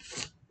share.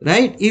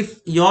 Right, if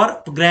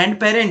your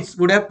grandparents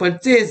would have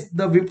purchased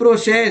the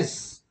Wipro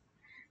shares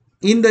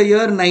in the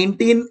year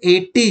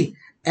 1980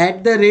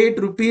 at the rate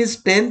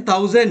rupees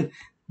 10,000,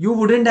 you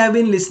wouldn't have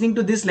been listening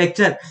to this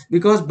lecture,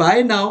 because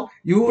by now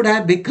you would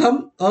have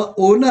become a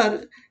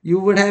owner. You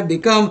would have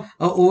become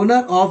a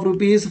owner of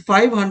rupees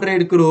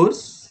 500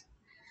 crores,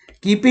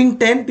 keeping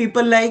 10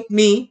 people like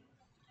me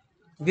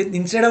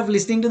instead of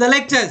listening to the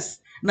lectures.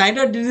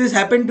 Neither did this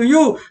happen to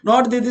you,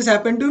 nor did this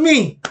happen to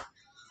me.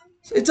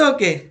 So it's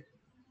okay.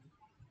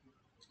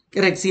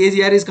 Correct.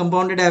 CAGR is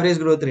compounded average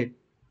growth rate.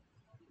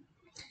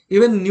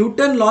 Even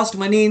Newton lost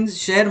money in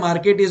share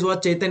market is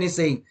what Chetan is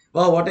saying.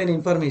 Wow, what an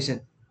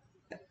information.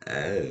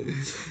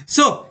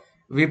 So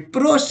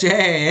Wipro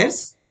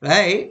shares,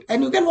 right?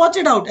 And you can watch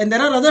it out. And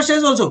there are other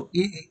shares also.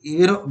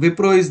 You know,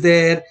 Wipro is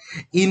there,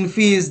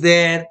 Infi is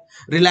there,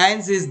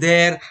 Reliance is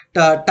there,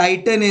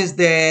 Titan is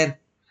there.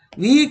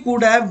 We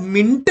could have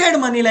minted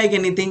money like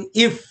anything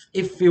if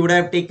we would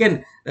have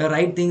taken the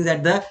right things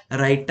at the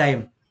right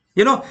time.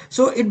 You know,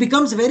 so it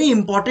becomes very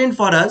important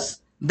for us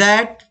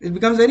that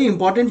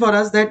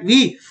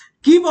we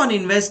keep on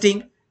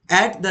investing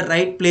at the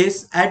right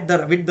place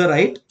with the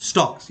right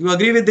stocks. You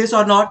agree with this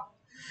or not?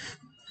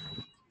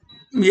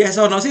 Yes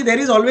or no? See, there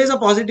is always a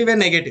positive and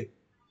negative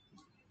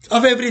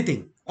of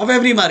everything, of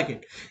every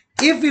market.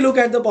 If we look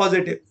at the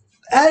positive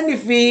and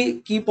if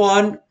we keep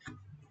on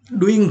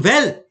doing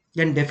well,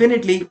 then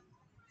definitely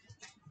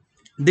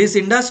this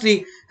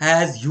industry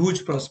has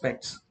huge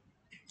prospects.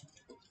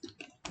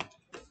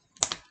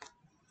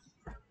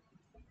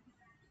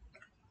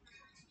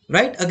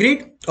 Right?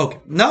 Agreed? Okay.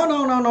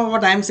 Now,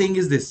 what I am saying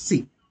is this.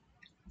 See,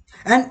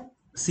 and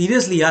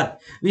seriously, yeah,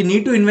 we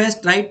need to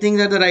invest right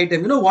things at the right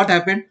time. You know what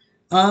happened?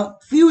 A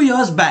few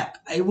years back,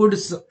 I would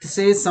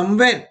say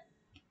somewhere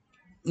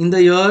in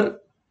the year,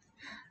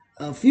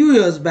 a few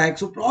years back,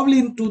 so probably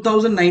in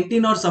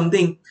 2019 or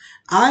something,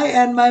 I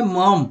and my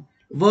mom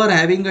were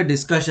having a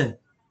discussion.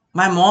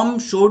 My mom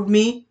showed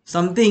me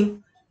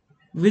something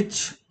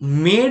which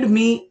made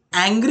me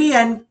angry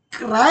and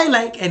cry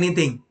like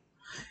anything.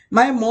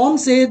 My mom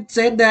said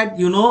that,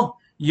 you know,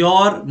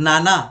 your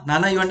nana,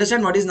 you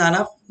understand what is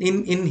nana?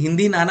 In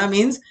Hindi, nana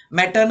means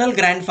maternal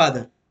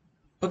grandfather.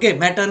 Okay,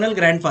 maternal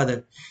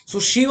grandfather. So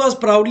she was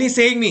proudly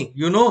saying me,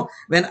 you know,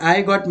 when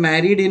I got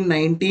married in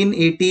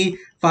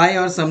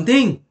 1985 or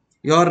something,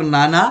 your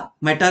nana,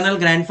 maternal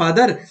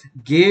grandfather,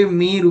 gave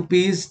me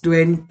rupees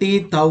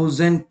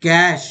 20,000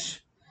 cash,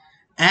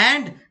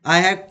 and I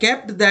have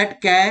kept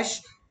that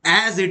cash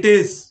as it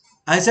is.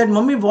 I said,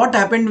 Mummy, what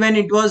happened when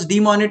it was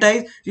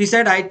demonetized? She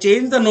said, I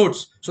changed the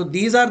notes. So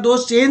these are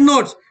those changed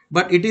notes,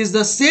 but it is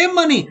the same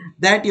money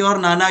that your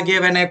Nana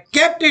gave, and I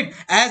kept it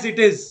as it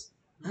is.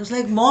 I was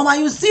like, Mom, are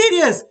you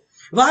serious?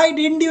 Why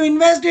didn't you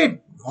invest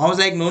it? I was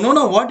like, no.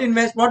 What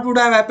invest? What would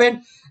have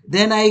happened?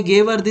 Then I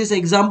gave her this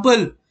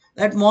example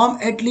that, Mom,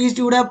 at least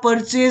you would have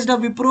purchased a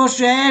Wipro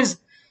shares.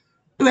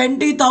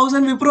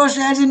 20,000 Wipro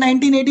shares in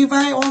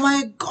 1985. Oh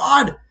my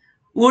God.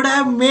 Would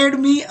have made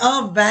me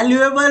a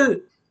valuable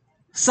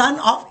son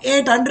of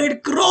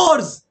 800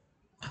 crores.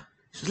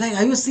 She's like,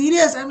 are you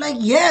serious? I'm like,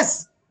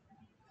 yes.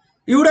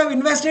 You would have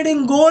invested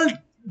in gold,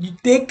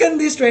 taken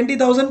this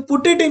 20,000,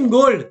 put it in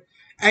gold.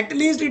 At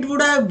least it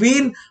would have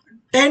been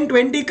 10,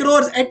 20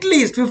 crores, at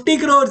least 50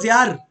 crores,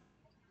 yaar.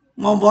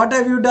 Mom, what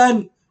have you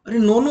done?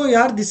 No,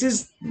 yaar, this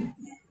is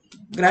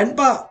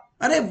grandpa.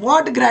 Arey,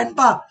 what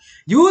grandpa?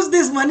 Use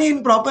this money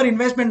in proper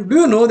investment. Do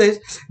you know this?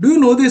 Do you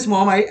know this,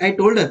 Mom? I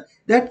told her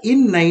that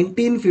in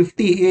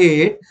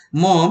 1958,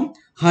 Mom,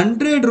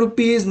 100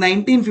 rupees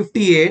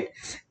 1958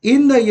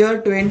 in the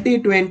year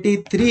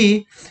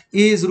 2023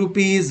 is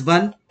rupees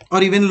 1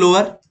 or even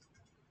lower.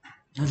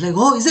 I was like,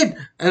 oh, is it?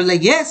 I was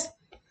like, yes.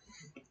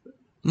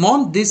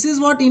 Mom, this is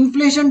what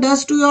inflation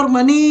does to your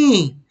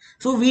money.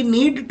 So we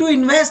need to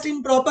invest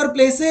in proper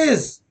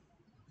places.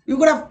 You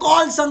could have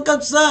called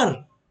Sankalp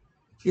sir.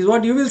 Is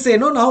what you will say,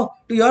 no, now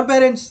to your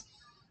parents.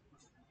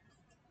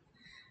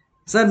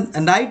 Sir,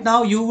 and right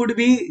now you would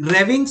be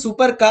revving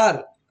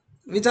supercar,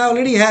 which I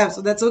already have,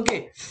 so that's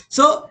okay.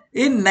 So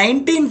in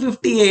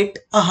 1958,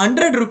 a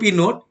 100 rupee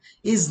note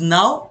is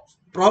now,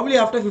 probably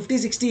after 50,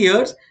 60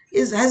 years,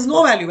 has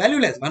no value,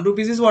 valueless. 1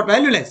 rupees is what?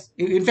 Valueless.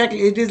 In fact,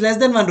 it is less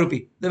than 1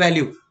 rupee, the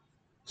value.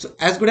 So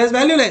as good as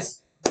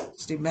valueless.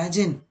 Just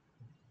imagine.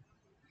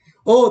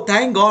 Oh,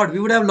 thank God, we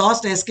would have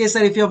lost SK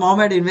sir if your mom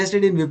had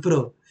invested in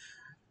Wipro.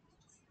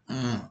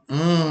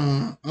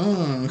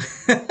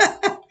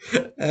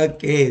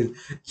 Okay,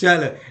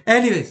 chalo.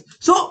 Anyways,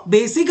 so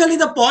basically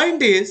the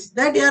point is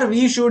that yeah,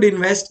 we should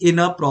invest in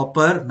a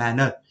proper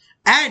manner,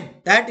 and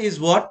that is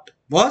what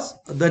was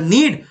the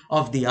need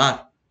of the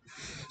hour.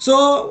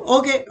 So,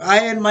 okay, I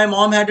and my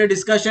mom had a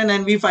discussion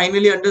and we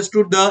finally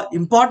understood the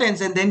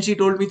importance. And then she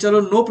told me,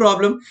 chalo, no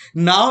problem.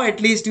 Now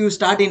at least you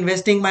start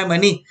investing my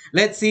money.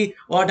 Let's see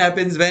what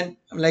happens when.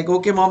 I'm like,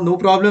 okay, mom, no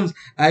problems.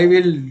 I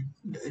will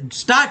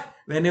start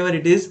whenever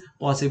it is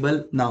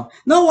possible now.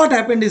 Now what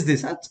happened is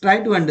this. Let's try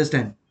to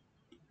understand.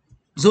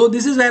 So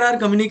this is where our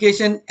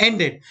communication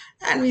ended.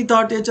 And we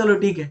thought, yeah,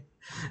 chalo, theek hai.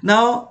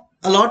 Now,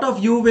 a lot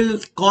of you will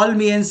call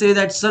me and say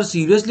that, sir,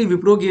 seriously,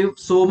 Wipro gave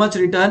so much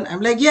return.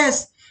 I'm like,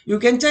 yes. You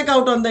can check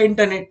out on the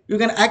internet. You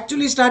can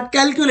actually start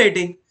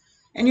calculating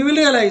and you will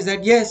realize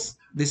that yes,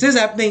 this is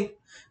happening.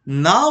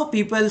 Now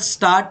people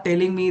start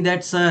telling me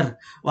that, sir,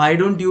 why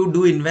don't you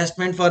do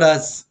investment for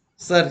us?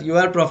 Sir, you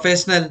are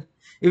professional.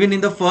 Even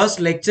in the first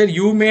lecture,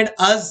 you made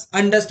us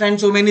understand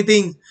so many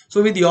things.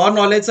 So with your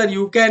knowledge, sir,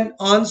 you can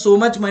earn so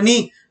much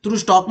money through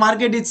stock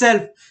market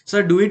itself.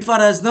 Sir, do it for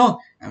us, no?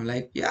 I'm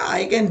like, yeah,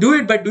 I can do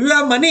it, but do you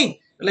have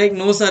money? Like,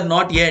 no, sir,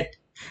 not yet.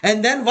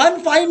 And then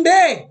one fine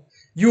day,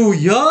 you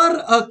hear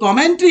a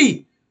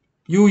commentary.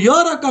 You hear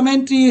a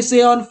commentary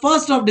say on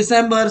 1st of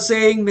December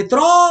saying,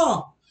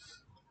 Mitra,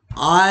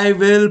 I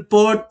will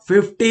put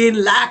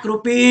 15 lakh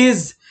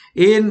rupees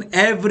in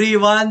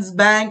everyone's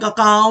bank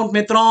account,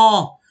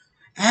 Mitra.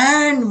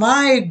 And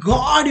my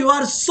God, you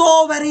are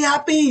so very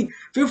happy.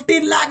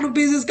 15 lakh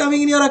rupees is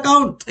coming in your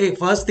account. Hey,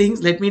 first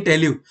things, let me tell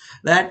you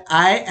that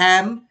I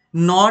am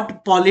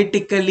not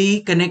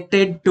politically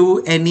connected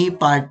to any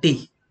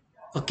party.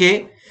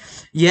 Okay.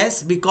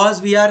 Yes,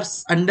 because we are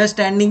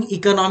understanding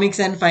economics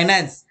and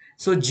finance.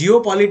 So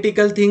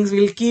geopolitical things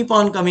will keep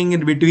on coming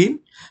in between.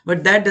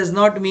 But that does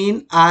not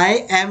mean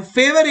I am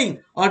favoring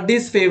or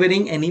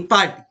disfavoring any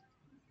party.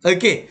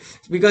 Okay.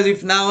 Because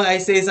if now I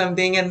say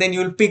something and then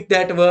you'll pick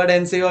that word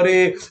and say,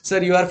 oh,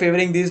 sir, you are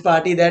favoring this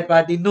party, that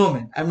party. No,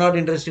 man. I'm not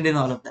interested in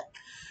all of that.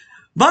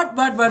 But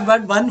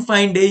one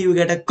fine day you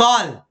get a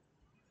call.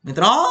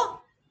 Mitra,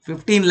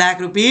 15 lakh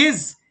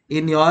rupees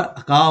in your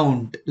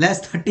account.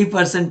 Less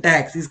 30%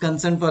 tax is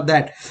concerned for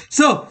that.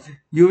 So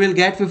you will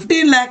get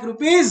 15 lakh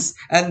rupees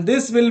and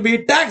this will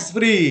be tax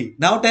free.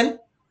 Now tell.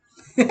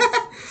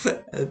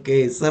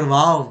 Okay, sir,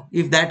 wow.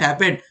 If that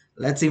happened,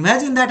 let's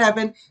imagine that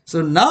happened.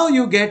 So now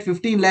you get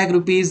 15 lakh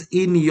rupees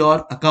in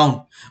your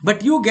account.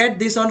 But you get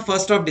this on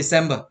 1st of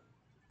December.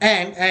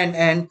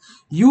 And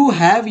you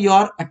have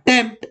your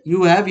attempt. When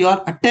you have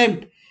your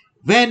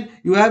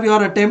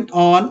attempt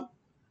on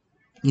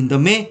in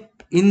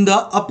the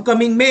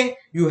upcoming May,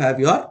 you have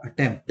your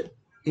attempt.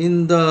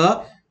 In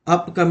the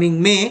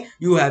upcoming May,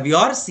 you have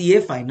your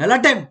CA final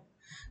attempt.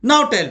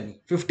 Now tell me,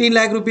 15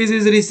 lakh rupees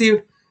is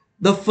received.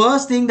 The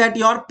first thing that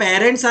your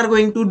parents are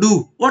going to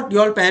do, what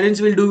your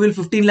parents will do will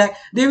 15 lakh,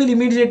 they will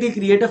immediately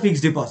create a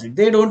fixed deposit.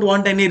 They don't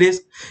want any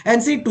risk.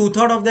 And see,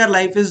 2/3 of their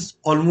life is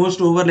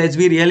almost over. Let's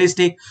be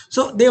realistic.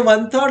 So they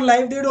 1/3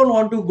 life, they don't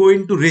want to go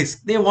into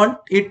risk. They want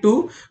it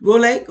to go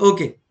like,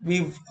 okay,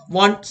 we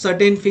want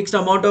certain fixed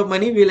amount of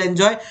money, we'll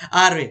enjoy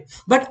our way.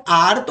 But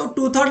our to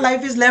 2/3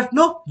 life is left.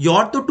 No,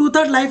 your to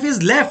 2/3 life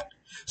is left.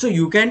 So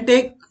you can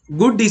take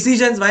good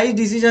decisions, wise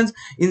decisions.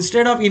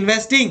 Instead of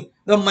investing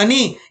the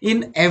money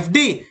in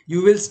FD,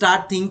 you will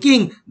start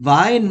thinking,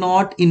 why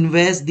not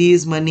invest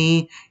these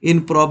money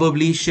in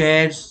probably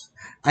shares?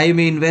 I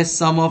may invest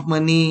some of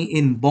money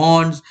in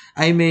bonds.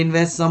 I may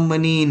invest some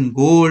money in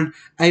gold.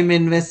 I may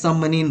invest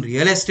some money in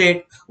real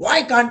estate.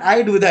 Why can't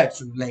I do that?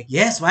 So like,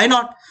 yes, why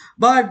not?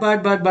 But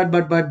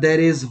there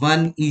is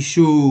one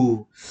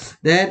issue.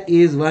 There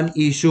is one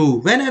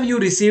issue. When have you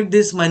received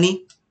this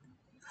money?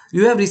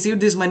 You have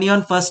received this money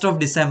on 1st of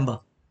December.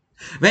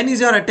 When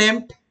is your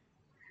attempt?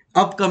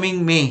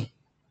 Upcoming May.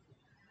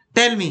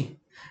 Tell me,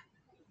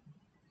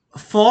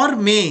 for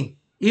May,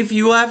 if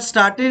you have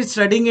started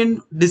studying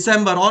in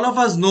December, all of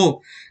us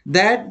know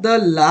that the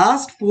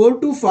last 4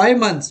 to 5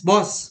 months,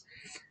 boss,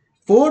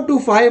 4 to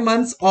 5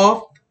 months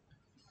of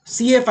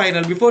CA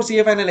final, before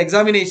CA final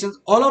examinations,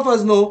 all of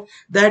us know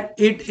that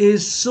it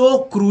is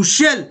so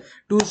crucial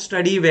to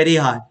study very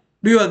hard.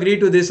 Do you agree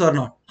to this or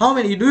not? How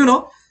many? Do you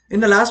know in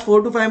the last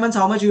 4 to 5 months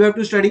how much you have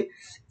to study?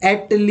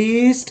 At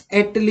least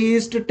 10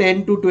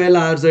 to 12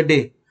 hours a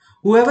day.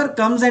 Whoever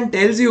comes and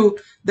tells you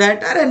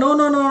that,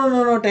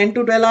 no, 10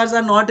 to 12 hours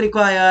are not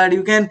required,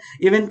 you can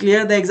even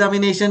clear the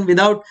examination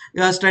without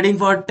studying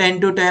for 10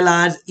 to 12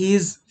 hours,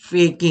 is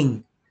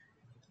faking.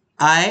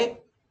 I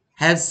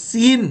have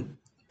seen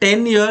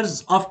 10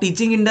 years of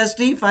teaching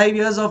industry, 5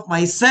 years of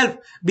myself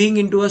being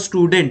into a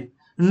student.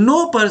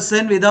 No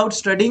person without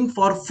studying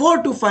for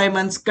 4 to 5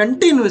 months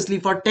continuously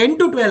for 10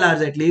 to 12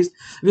 hours at least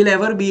will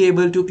ever be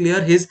able to clear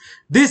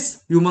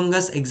this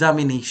humongous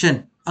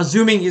examination,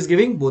 assuming he's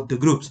giving both the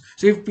groups.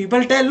 So if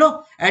people tell,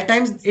 no, at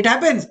times it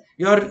happens,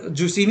 your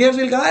seniors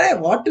will go, Arey,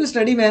 what to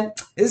study, man?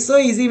 It's so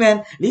easy,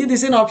 man. Leave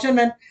this in option,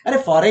 man.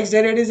 Arey, forex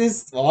derivatives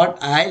is what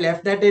I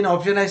left that in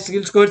option. I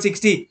still scored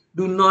 60.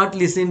 Do not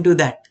listen to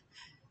that.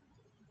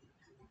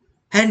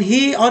 And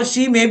he or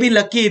she may be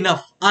lucky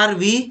enough. Are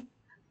we?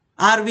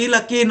 Are we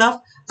lucky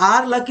enough?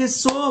 Our luck is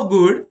so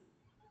good.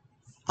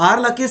 Our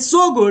luck is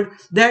so good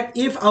that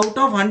if out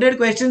of 100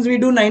 questions we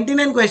do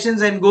 99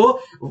 questions and go,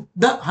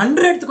 the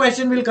 100th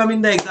question will come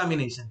in the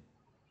examination.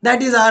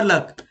 That is our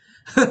luck.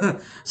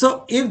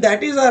 So if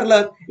that is our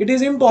luck, it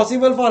is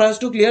impossible for us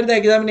to clear the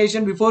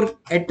examination before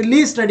at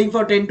least studying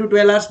for 10 to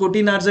 12 hours,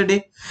 14 hours a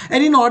day.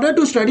 And in order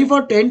to study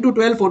for 10 to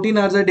 12, 14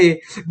 hours a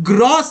day,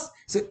 gross,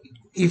 so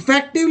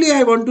effectively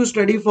I want to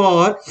study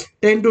for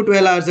 10 to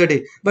 12 hours a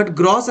day, but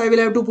gross I will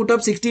have to put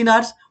up 16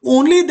 hours.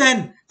 Only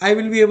then I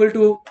will be able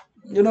to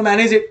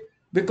manage it,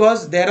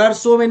 because there are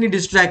so many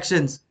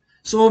distractions,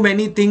 so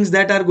many things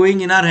that are going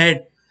in our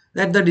head,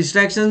 that the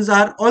distractions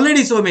are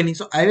already so many.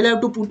 So I will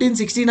have to put in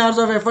 16 hours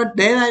of effort,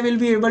 then I will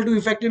be able to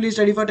effectively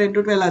study for 10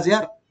 to 12 hours.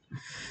 Yeah.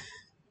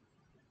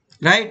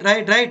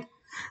 Right.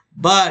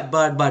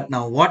 But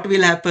now what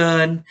will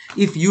happen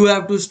if you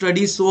have to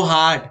study so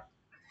hard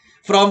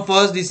from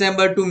 1st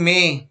December to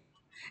May,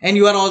 and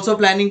you are also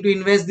planning to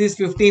invest this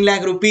 15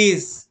 lakh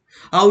rupees?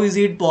 How is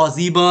it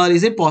possible?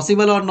 Is it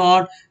possible or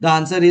not? The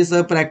answer is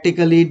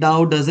practically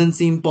now doesn't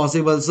seem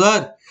possible,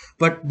 sir.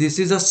 But this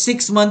is a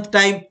 6 month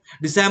time.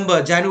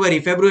 December, January,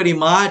 February,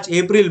 March,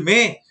 April,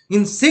 May.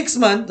 In 6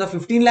 months, the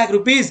 15 lakh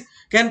rupees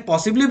can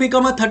possibly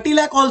become a 30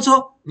 lakh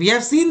also. We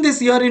have seen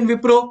this year in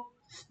Wipro.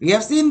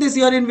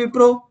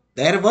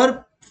 There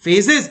were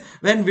phases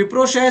when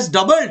Wipro shares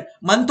doubled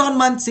month on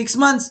month, 6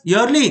 months,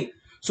 yearly.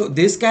 So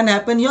this can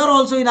happen here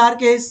also in our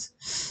case.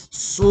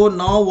 So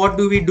now what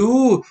do we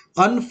do?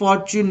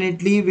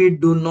 Unfortunately, we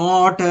do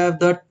not have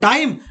the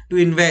time to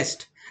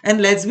invest. And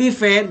let's be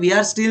fair, we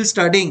are still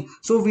studying.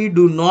 So we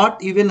do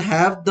not even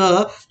have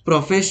the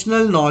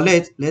professional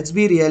knowledge. Let's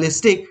be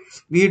realistic.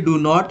 We do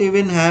not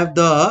even have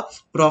the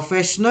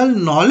professional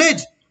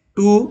knowledge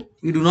to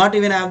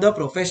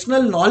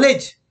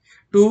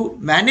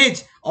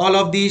manage all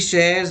of these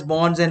shares,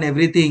 bonds and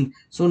everything.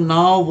 So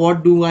now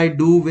what do I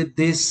do with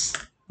this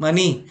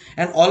money?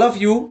 And all of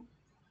you,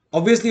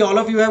 obviously all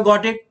of you have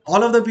got it.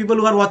 All of the people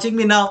who are watching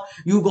me now,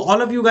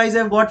 all of you guys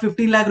have got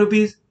 15 lakh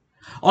rupees.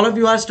 All of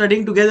you are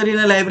studying together in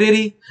a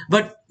library,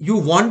 but you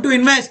want to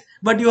invest,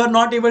 but you are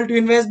not able to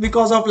invest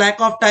because of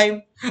lack of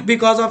time,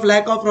 because of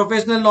lack of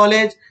professional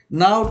knowledge.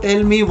 Now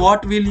tell me,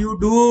 what will you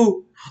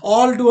do?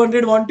 All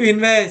 200 want to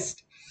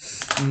invest.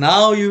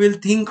 Now you will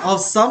think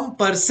of some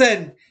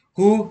person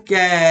who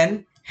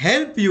can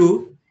help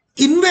you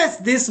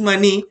invest this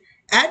money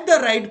at the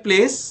right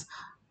place,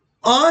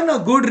 earn a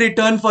good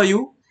return for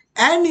you,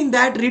 and in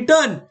that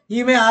return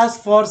he may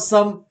ask for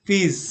some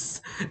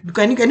fees.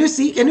 Are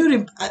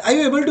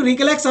you able to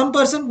recollect some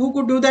person who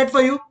could do that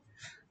for you?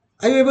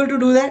 Are you able to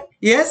do that?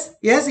 Yes.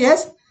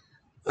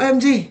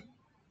 OMG.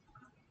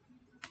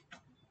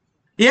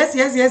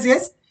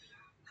 Yes.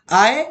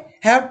 I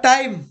have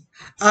time.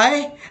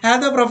 I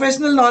have the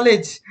professional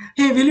knowledge.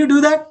 Hey, will you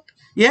do that?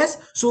 Yes.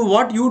 So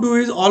what you do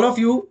is, all of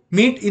you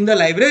meet in the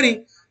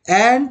library,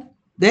 and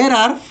there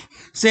are,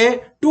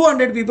 say,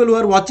 200 people who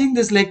are watching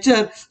this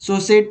lecture. So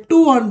say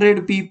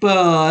 200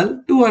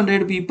 people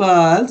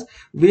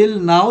will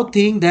now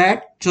think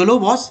that, chalo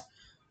boss,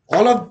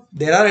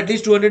 there are at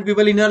least 200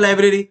 people in your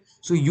library.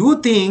 So you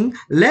think,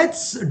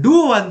 let's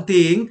do one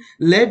thing,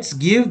 let's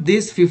give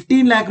this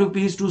 15 lakh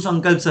rupees to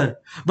Sankalp sir.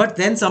 But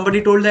then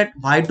somebody told that,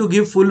 why to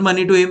give full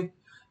money to him?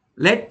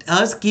 Let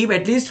us keep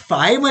at least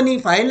 5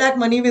 lakh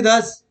money with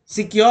us,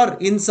 secure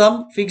in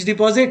some fixed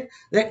deposit,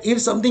 that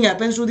if something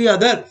happens to the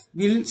other,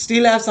 we'll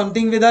still have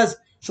something with us.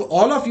 So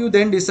all of you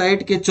then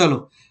decide, ke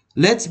chalo,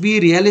 let's be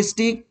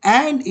realistic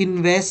and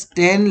invest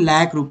 10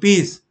 lakh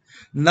rupees.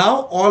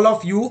 Now all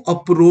of you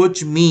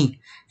approach me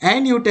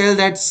and you tell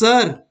that,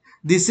 sir,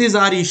 this is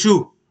our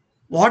issue.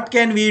 What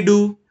can we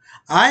do?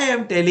 I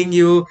am telling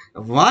you,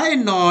 why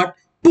not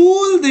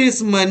pool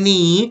this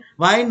money?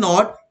 Why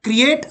not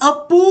create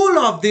a pool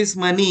of this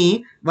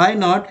money? Why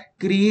not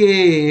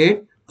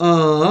create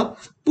a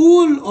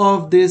pool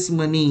of this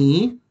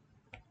money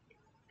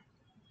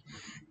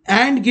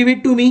and give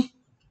it to me?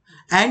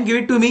 I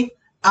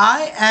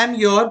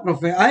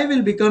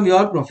will become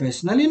your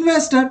professional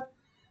investor.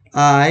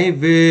 I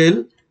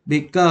will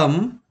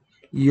become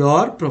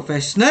your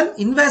professional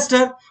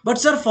investor.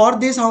 But sir, for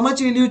this, how much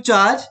will you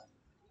charge?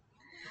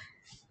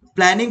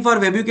 Planning for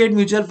Webucate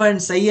mutual fund,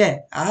 sahi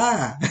hai?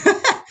 Ah.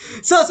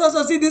 So,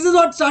 see, this is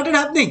what started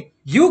happening.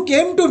 You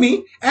came to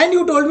me and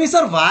you told me,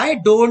 sir, why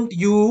don't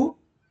you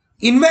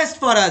invest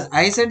for us?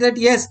 I said that,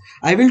 yes,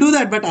 I will do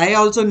that, but I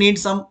also need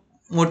some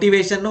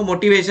motivation. No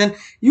motivation.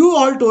 You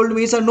all told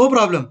me, sir, no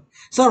problem.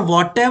 Sir,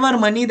 whatever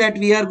money that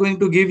we are going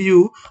to give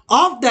you,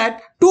 of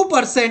that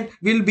 2%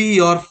 will be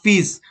your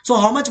fees. So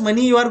how much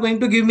money you are going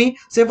to give me?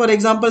 Say for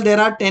example, there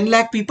are 10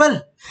 lakh people,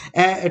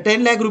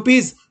 10 lakh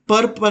rupees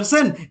per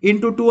person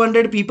into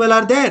 200 people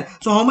are there.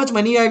 So how much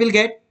money I will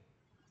get?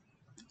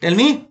 Tell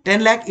me,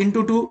 10 lakh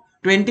into 2,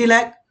 20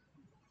 lakh.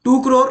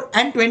 2 crore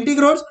and 20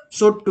 crores.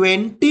 So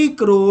 20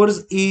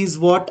 crores is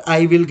what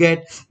I will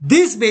get.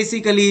 This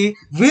basically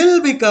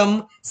will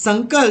become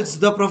Sankalp's,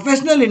 the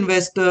professional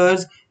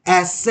investors,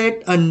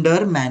 asset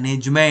under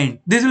management.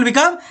 This will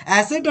become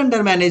asset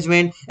under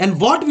management. And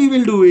what we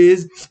will do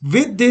is,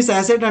 with this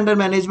asset under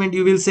management,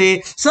 you will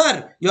say,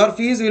 sir, your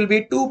fees will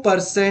be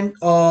 2%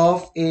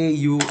 of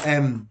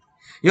AUM.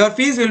 Your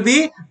fees will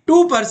be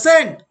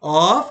 2%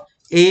 of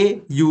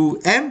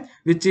AUM,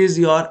 which is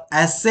your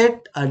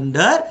asset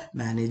under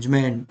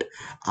management.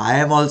 I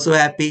am also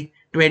happy.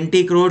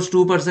 20 crores,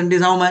 2%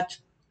 is how much?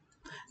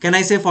 Can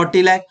I say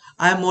 40 lakh?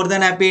 I am more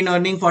than happy in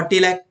earning 40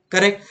 lakh.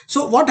 Correct.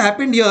 So what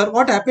happened here?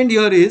 What happened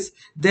here is,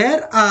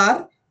 there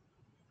are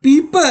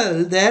collective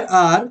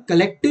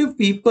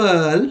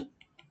people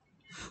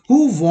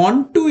who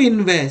want to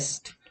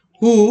invest,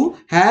 who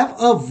have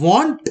a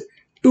want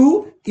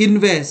to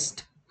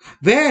invest,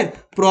 where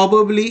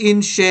probably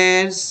in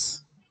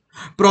shares,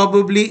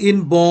 probably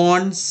in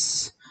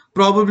bonds,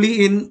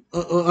 probably in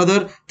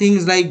other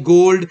things like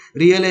gold,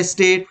 real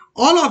estate,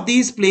 all of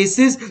these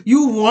places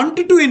you want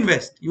to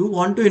invest. You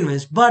want to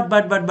invest, but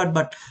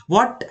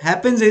what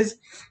happens is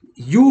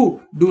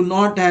you do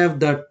not have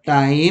the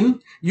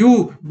time,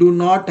 you do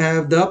not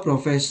have the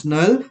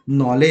professional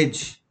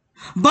knowledge,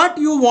 but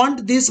you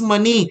want this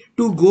money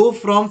to go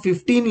from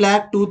 15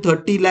 lakh to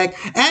 30 lakh,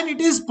 and it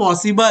is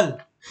possible.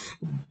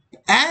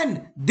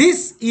 And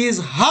this is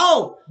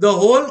how the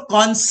whole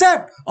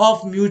concept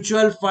of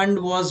mutual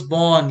fund was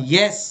born.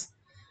 Yes.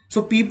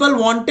 So people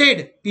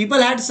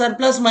had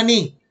surplus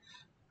money,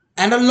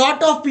 and a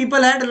lot of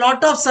people had a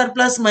lot of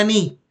surplus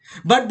money,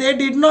 but they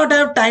did not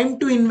have time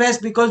to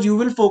invest, because you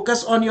will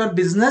focus on your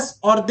business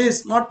or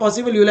this. Not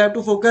possible. You will have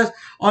to focus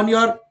on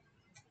your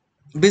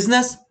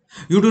business.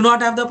 You do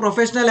not have the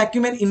professional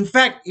acumen. In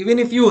fact, even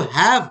if you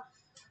have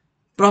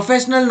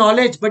professional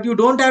knowledge, but you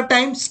don't have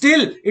time,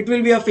 still it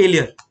will be a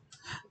failure.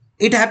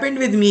 It happened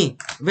with me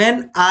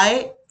when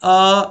I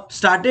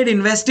started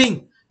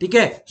investing.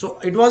 Okay, so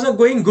it was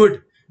going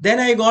good. Then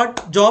I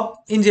got job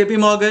in JP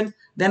Morgan.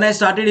 Then I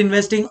started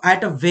investing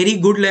at a very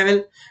good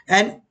level.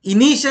 And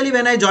initially,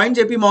 when I joined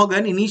JP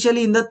Morgan,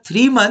 initially in the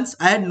 3 months,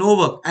 I had no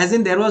work. As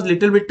in, there was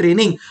little bit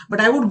training, but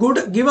I would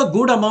give a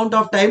good amount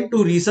of time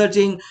to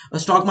researching a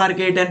stock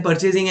market and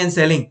purchasing and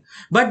selling.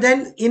 But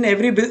then in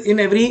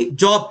every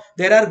job,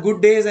 there are good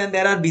days and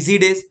there are busy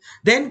days.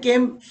 Then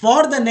came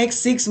for the next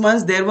 6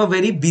 months, there were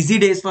very busy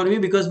days for me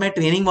because my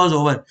training was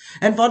over.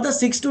 And for the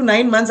 6 to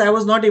 9 months, I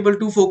was not able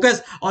to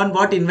focus on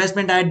what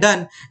investment I had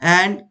done.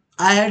 And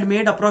I had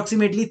made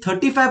approximately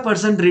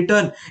 35%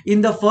 return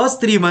in the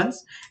first 3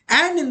 months.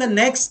 And in the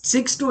next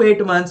 6 to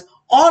 8 months,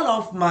 all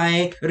of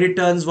my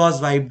returns was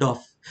wiped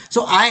off.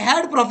 So I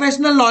had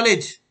professional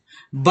knowledge,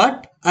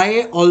 but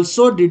I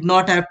also did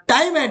not have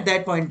time at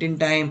that point in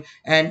time,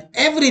 and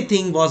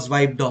everything was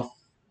wiped off.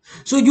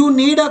 So you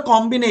need a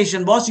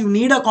combination, boss. You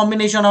need a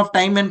combination of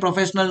time and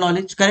professional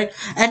knowledge, correct?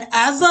 And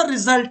as a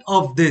result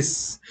of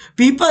this,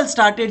 people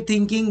started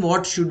thinking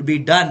what should be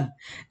done.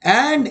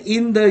 And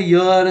in the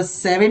year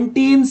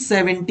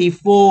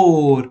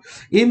 1774,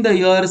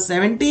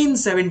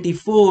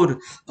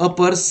 a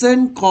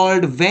person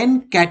called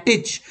Van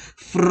Katich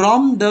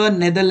from the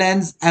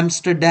Netherlands,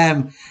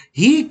 Amsterdam,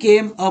 he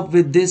came up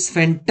with this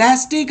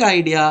fantastic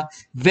idea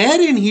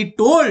wherein he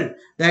told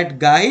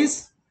that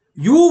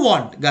you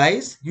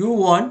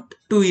want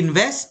to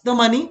invest the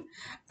money.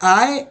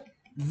 I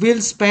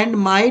will spend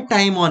my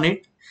time on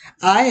it.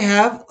 I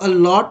have a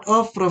lot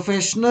of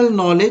professional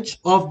knowledge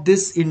of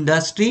this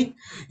industry.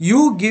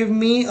 You give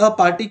me a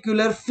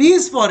particular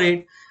fees for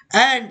it,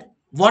 and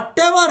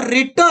whatever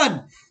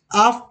return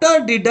after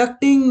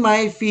deducting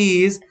my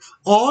fees,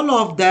 all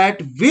of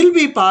that will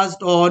be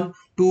passed on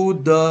to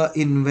the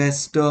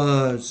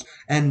investors.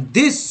 And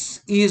this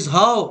is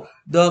how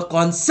the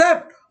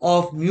concept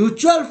of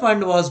mutual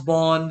fund was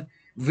born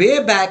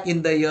way back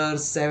in the year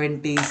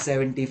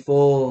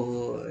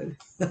 1774.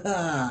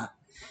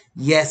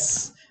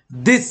 Yes,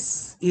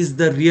 this is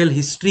the real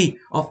history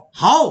of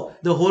how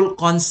the whole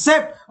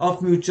concept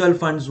of mutual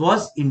funds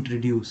was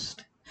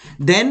introduced.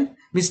 Then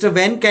Mr.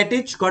 Van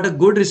Katich got a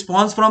good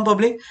response from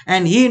public,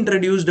 and he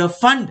introduced a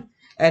fund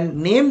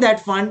and named that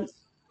fund,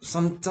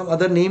 some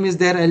other name is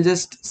there. I'll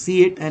just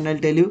see it and I'll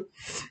tell you.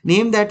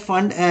 Name that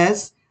fund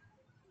as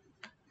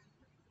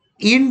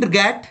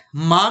Indgat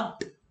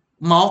marked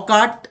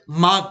Maukat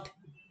marked.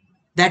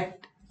 That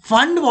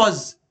fund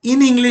was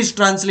in English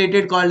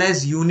translated called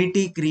as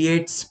Unity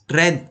Creates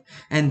Strength.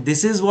 And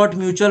this is what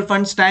mutual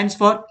fund stands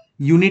for.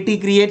 Unity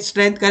creates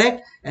strength,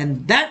 correct?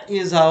 And that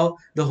is how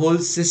the whole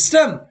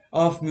system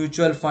of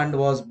mutual fund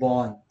was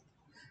born.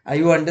 Are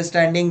you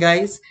understanding,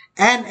 guys?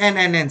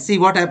 And see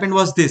what happened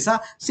was this.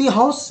 See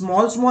how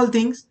small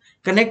things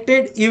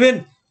connected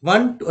even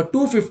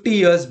 250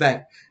 years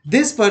back.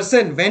 This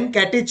person, when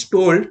Katich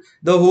told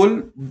the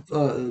whole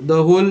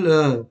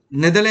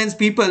Netherlands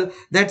people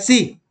that,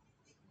 see,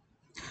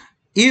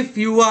 if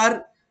you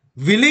are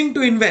willing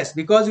to invest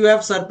because you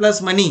have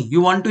surplus money,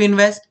 you want to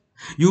invest,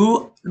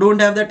 you don't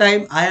have the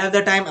time, I have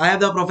the time, I have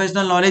the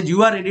professional knowledge,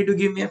 you are ready to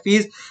give me a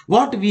fees.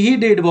 What he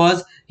did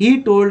was,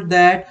 he told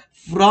that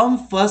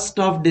from 1st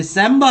of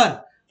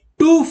December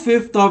to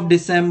 5th of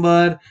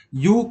December,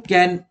 you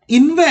can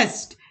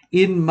invest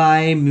in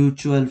my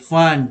mutual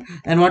fund.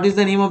 And what is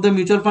the name of the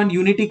mutual fund?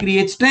 Unity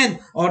Creates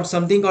Strength, or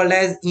something called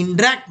as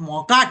Indrak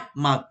Mokat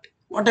Marked,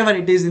 whatever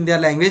it is in their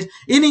language.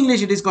 In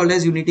English, it is called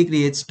as Unity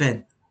Creates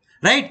Strength,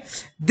 right?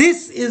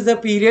 This is the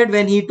period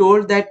when he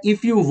told that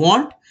if you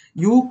want,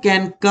 you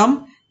can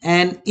come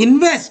and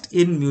invest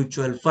in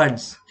mutual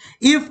funds.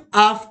 If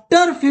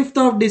after 5th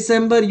of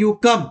December you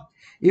come,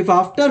 if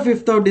after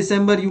 5th of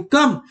December you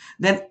come,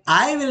 then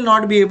I will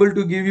not be able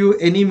to give you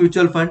any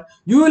mutual fund.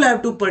 You will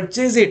have to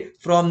purchase it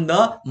from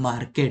the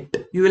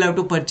market. You will have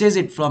to purchase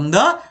it from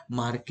the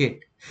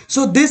market.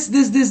 So this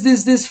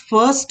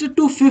 1st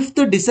to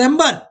 5th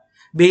December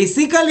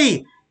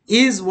basically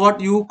is what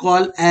you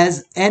call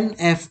as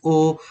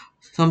NFO,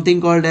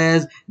 something called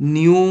as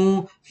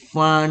new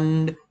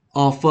fund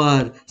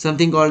offer,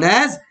 something called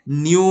as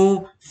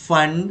new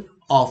fund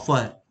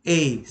offer.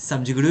 Hey,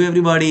 Samjigudu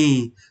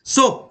everybody.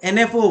 So,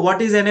 NFO,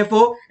 what is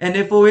NFO?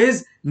 NFO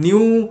is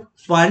new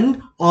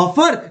fund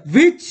offer,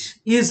 which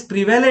is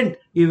prevalent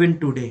even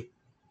today.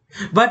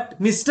 But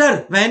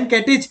Mr. Van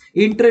Ketich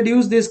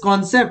introduced this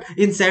concept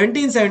in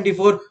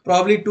 1774,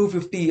 probably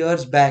 250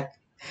 years back.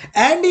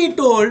 And he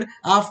told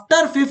after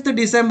 5th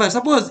December,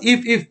 suppose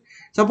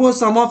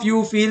some of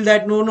you feel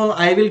that no,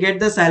 I will get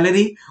the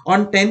salary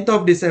on 10th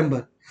of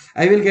December.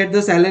 I will get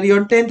the salary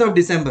on 10th of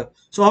December.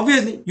 So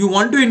obviously you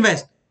want to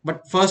invest.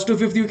 But 1st to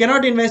 5th you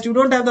cannot invest. You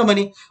don't have the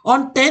money.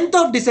 On 10th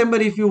of December,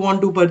 if you want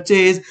to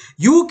purchase,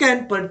 you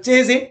can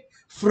purchase it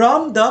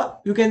from the,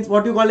 you can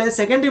what you call a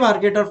secondary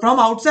market, or from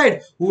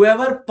outside.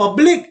 Whoever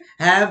public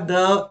have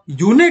the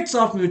units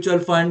of mutual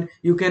fund,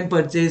 you can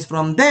purchase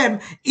from them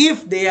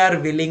if they are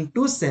willing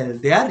to sell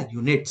their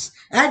units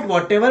at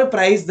whatever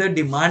price the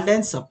demand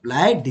and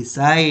supply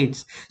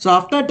decides. So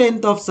after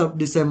 10th of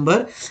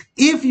December,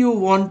 if you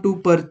want to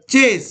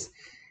purchase,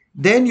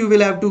 then you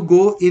will have to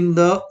go in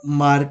the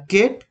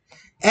market,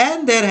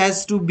 and there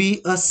has to be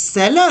a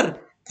seller,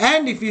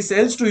 and if he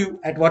sells to you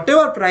at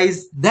whatever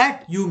price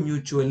that you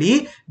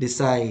mutually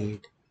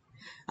decide.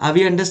 Are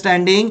we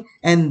understanding?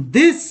 And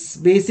this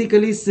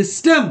basically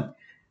system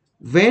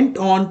went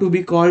on to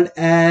be called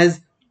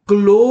as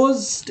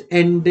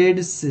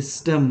closed-ended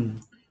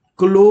system.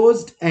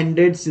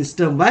 Closed-ended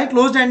system. Why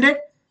closed-ended?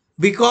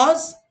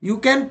 Because you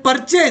can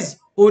purchase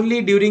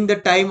only during the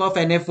time of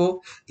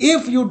NFO.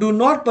 If you do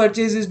not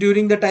purchase this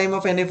during the time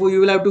of NFO, you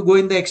will have to go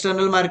in the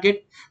external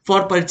market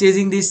for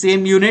purchasing these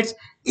same units.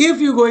 If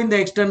you go in the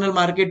external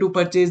market to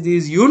purchase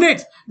these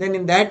units, then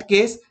in that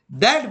case,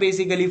 that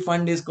basically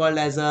fund is called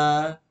as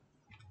a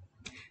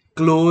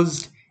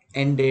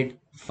closed-ended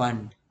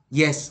fund.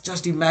 Yes,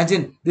 just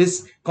imagine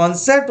this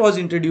concept was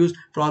introduced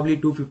probably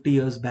 250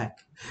 years back.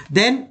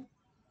 Then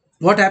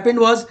what happened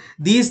was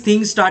these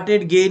things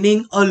started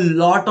gaining a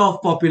lot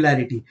of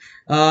popularity.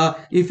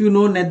 If you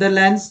know,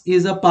 Netherlands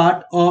is a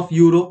part of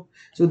Europe.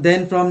 So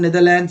then from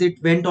Netherlands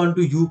it went on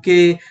to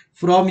UK.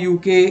 From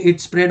UK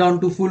it spread on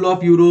to full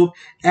of Europe,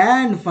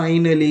 and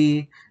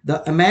finally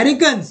the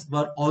Americans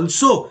were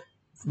also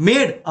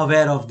made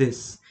aware of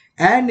this.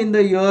 And in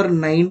the year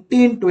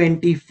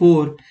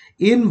 1924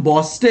 in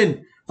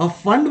Boston, a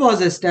fund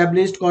was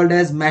established called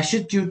as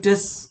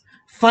Massachusetts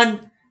Fund.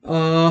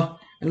 I'll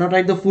not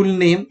write the full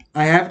name.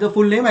 I have the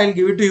full name. I'll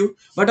give it to you.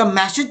 But a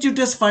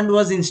Massachusetts fund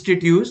was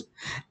introduced,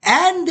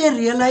 and they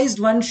realized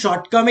one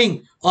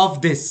shortcoming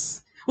of this.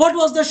 What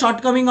was the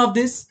shortcoming of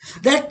this?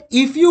 That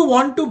if you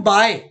want to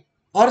buy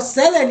or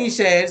sell any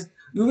shares,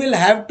 you will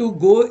have to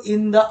go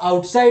in the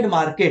outside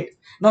market.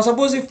 Now,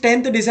 suppose if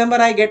 10th December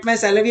I get my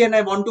salary and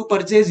I want to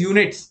purchase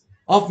units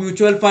of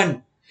mutual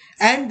fund,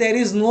 and there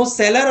is no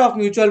seller of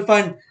mutual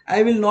fund,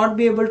 I will not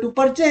be able to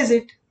purchase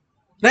it,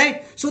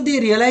 right? So they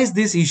realized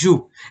this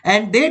issue,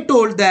 and they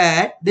told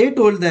that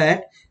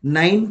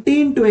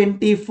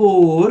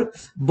 1924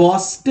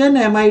 Boston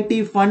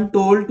MIT fund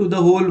told to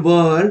the whole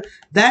world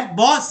that,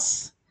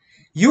 boss,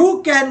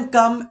 you can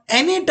come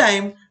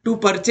anytime to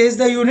purchase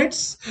the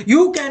units,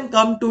 you can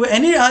come to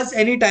us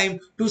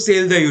anytime to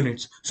sell the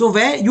units. So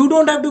where you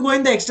don't have to go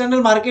in the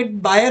external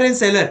market, buyer and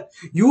seller,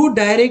 you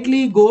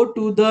directly go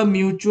to the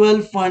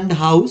mutual fund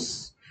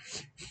house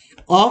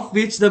of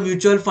which the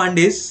mutual fund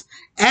is,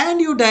 and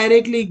you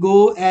directly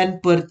go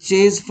and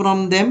purchase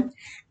from them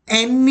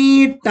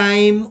any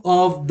time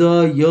of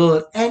the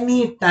year,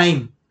 any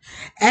time.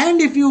 And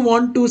if you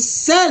want to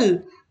sell,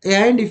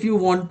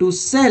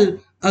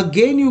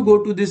 again you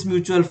go to this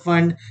mutual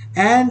fund,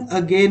 and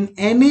again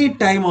any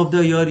time of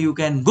the year you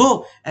can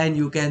go and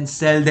you can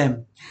sell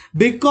them.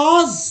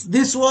 Because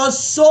this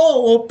was so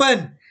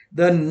open,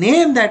 the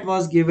name that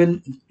was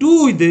given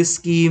to this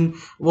scheme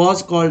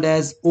was called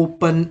as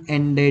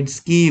open-ended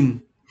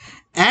scheme.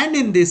 And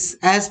in this,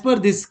 as per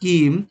this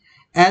scheme,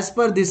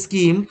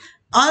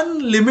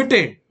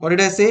 unlimited, what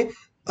did I say,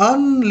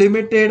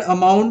 unlimited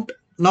amount,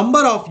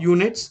 number of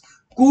units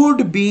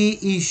could be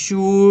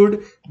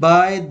issued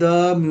by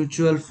the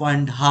mutual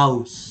fund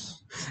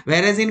house.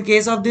 Whereas in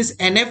case of this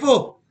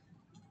NFO,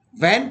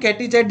 Van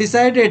Ketich had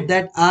decided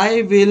that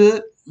I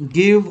will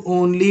give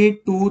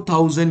only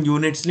 2000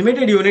 units,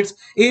 limited units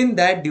in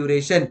that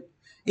duration.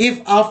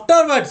 If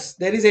afterwards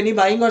there is any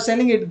buying or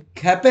selling, it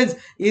happens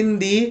in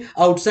the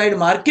outside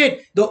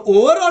market, the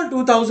overall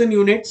 2000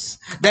 units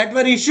that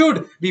were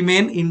issued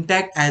remain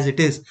intact as it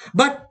is.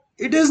 But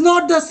it is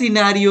not the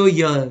scenario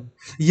here.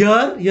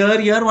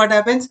 Here, what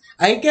happens?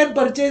 I can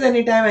purchase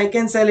anytime, I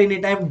can sell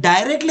anytime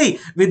directly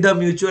with the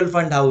mutual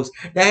fund house.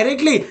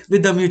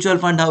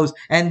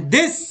 And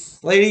this,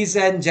 ladies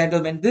and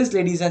gentlemen,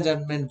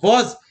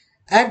 was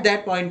at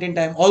that point in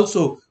time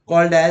also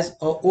called as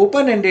an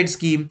open-ended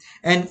scheme,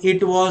 and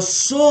it was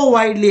so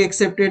widely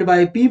accepted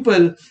by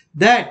people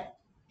that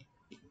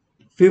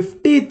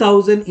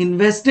 50,000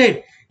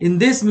 invested in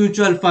this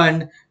mutual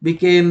fund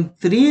became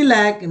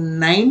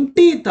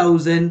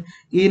 3,90,000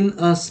 in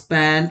a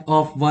span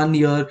of 1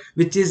 year,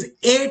 which is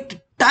 8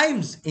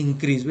 times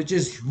increase, which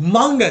is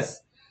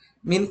humongous.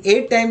 I mean,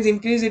 8 times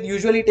increase, it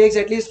usually takes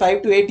at least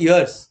 5 to 8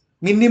 years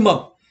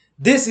minimum.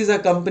 This is a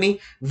company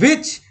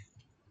which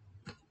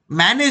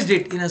managed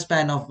it in a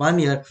span of 1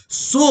 year.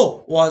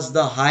 So was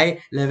the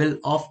high level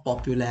of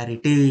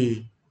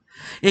popularity.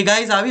 Hey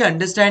guys, are we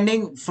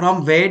understanding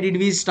from where did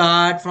we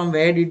start? From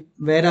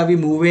where are we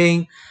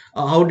moving?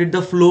 How did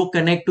the flow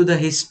connect to the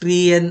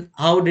history and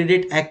how did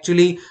it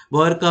actually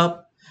work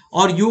up?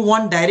 Or you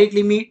want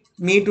directly me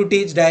to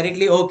teach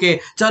directly?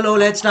 Okay, chalo,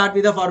 let's start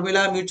with the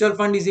formula. Mutual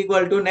fund is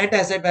equal to net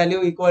asset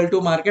value equal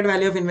to market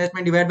value of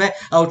investment divided by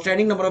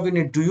outstanding number of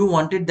units. Do you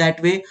want it that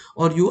way,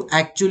 or you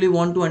actually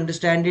want to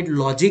understand it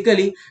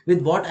logically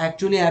with what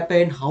actually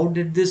happened? How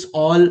did this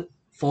all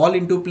fall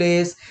into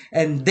place?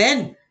 And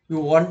then you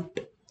want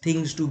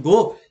things to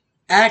go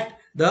at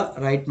the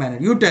right manner.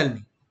 You tell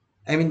me.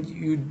 I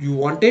mean, you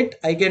want it?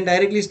 I can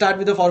directly start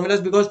with the formulas,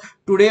 because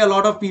today a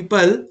lot of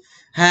people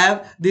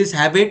have this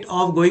habit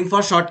of going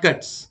for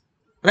shortcuts,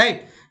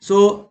 right?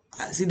 So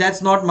see,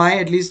 that's not my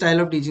at least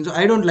style of teaching. So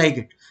I don't like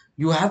it.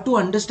 You have to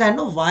understand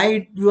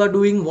why you are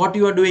doing what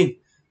you are doing.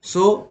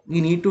 So we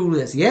need to do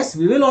this. Yes,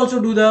 we will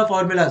also do the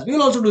formulas. We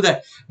will also do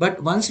that.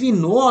 But once we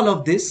know all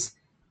of this,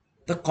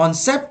 the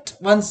concept,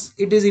 once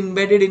it is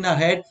embedded in our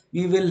head,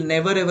 we will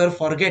never ever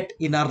forget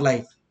in our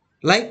life.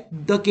 Like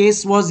the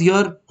case was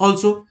here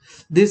also,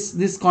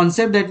 this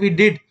concept that we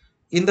did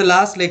in the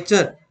last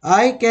lecture,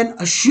 I can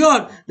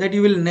assure that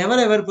you will never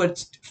ever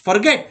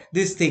forget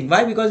this thing.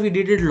 Why? Because we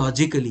did it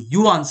logically.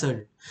 You answered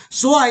it.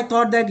 So I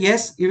thought that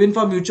yes, even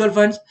for mutual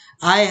funds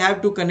I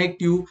have to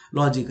connect you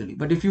logically.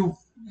 But if you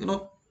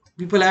know,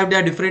 people have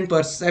their different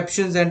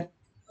perceptions and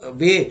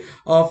way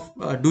of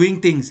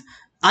doing things.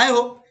 I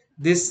hope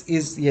this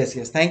is, yes,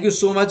 thank you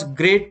so much,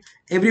 great.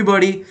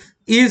 Everybody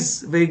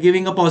is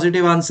giving a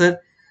positive answer.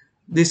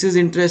 This is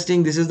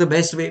interesting, this is the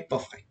best way.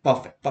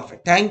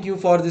 Perfect. Thank you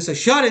for this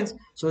assurance,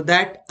 so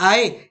that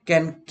I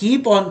can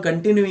keep on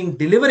continuing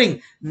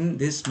delivering in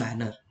this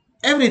manner.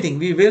 Everything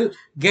we will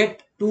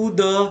get to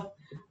the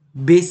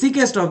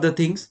basicest of the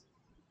things,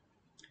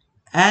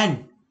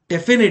 and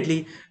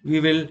definitely we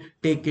will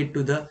take it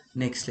to the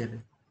next level,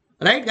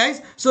 right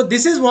guys? So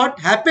this is what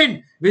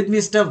happened with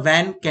Mr.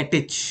 Van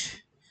Ketich.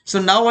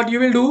 So now what you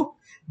will do,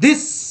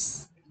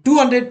 this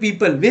 200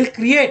 people will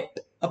create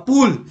a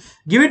pool,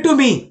 give it to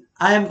me.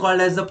 I am called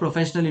as the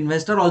professional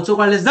investor, also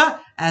called as the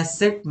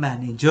asset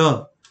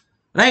manager,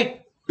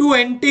 right?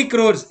 20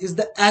 crores is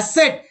the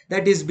asset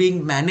that is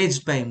being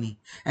managed by me,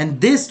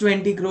 and this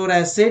 20 crore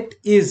asset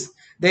is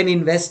then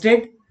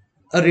invested.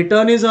 A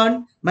return is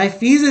earned, my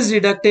fees is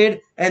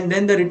deducted, and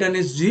then the return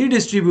is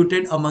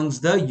redistributed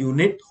amongst the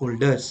unit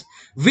holders,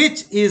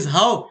 which is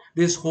how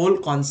this whole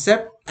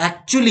concept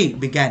actually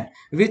began.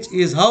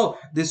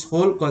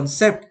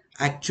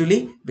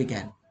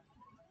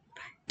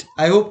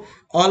 I hope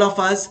all of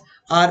us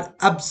are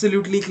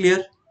absolutely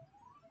clear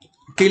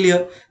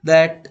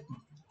that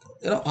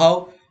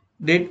how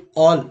did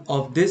all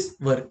of this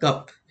work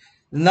up.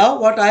 Now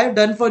what I have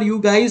done for you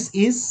guys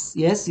is,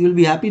 yes, you'll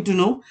be happy to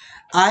know,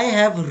 I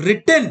have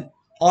written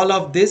all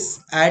of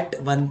this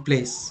at one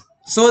place,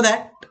 so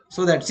that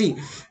see,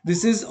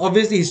 this is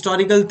obviously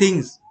historical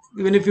things.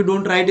 Even if you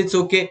don't write, it's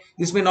okay,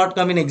 this may not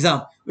come in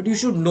exam, but you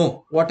should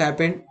know what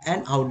happened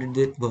and how did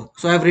it work.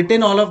 So I've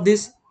written all of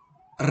this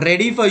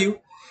ready for you.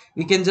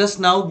 We can just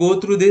now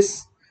go through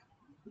this,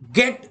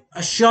 get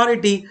a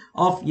surety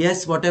of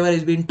yes, whatever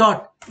is being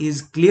taught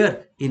is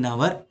clear in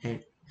our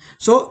head.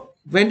 So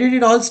when did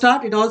it all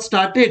start? It all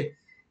started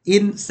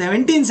in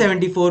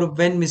 1774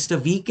 when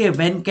Mr. V.K.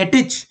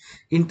 Venkatich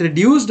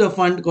introduced a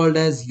fund called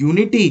as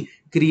Unity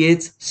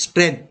Creates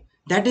Strength.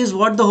 That is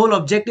what the whole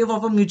objective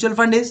of a mutual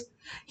fund is.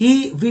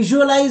 He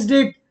visualized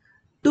it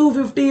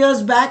 250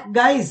 years back,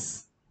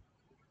 guys.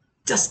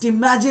 Just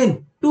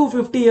imagine,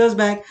 250 years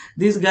back,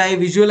 this guy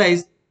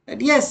visualized that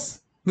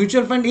yes,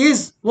 mutual fund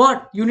is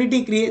what?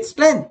 Unity creates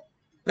strength,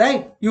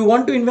 right? You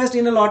want to invest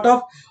in a lot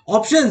of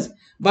options,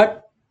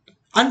 but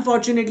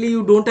unfortunately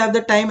you don't have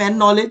the time and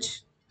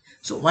knowledge.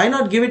 So why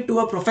not give it to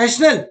a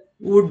professional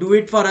who would do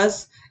it for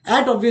us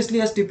at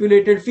obviously a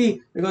stipulated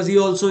fee, because he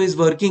also is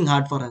working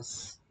hard for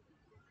us.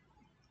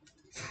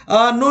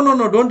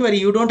 No, don't worry,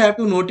 you don't have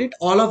to note it.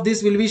 All of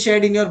this will be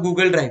shared in your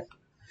Google Drive.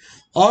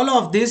 All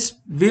of this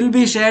will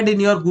be shared in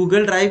your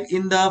Google Drive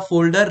in the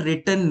folder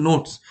written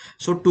notes.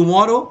 So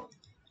tomorrow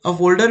a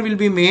folder will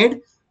be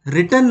made,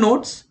 written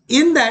notes.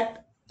 In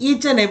that,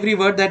 each and every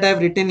word that I have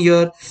written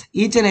here,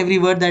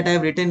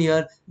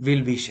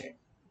 will be shared.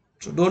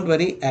 So don't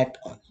worry at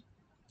all.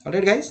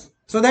 Alright guys.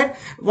 So that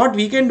what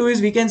we can do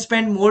is we can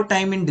spend more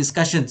time in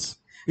discussions.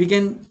 We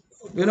can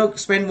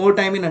spend more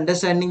time in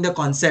understanding the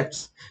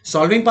concepts.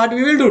 Solving part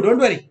we will do, don't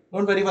worry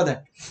for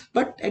that,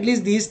 but at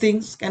least these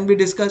things can be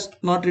discussed.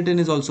 Not written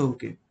is also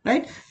okay,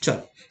 right?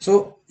 Sure.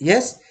 So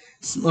yes,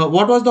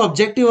 what was the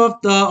objective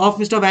of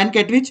Mr. Van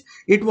Ketwich?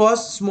 It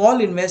was small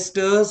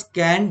investors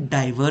can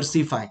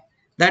diversify.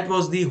 That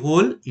was the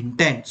whole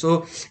intent.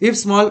 So if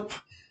small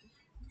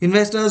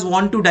investors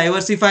want to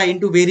diversify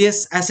into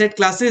various asset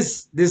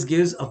classes, this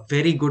gives a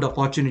very good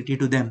opportunity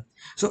to them.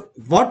 So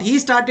what he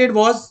started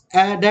was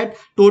that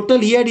total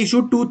he had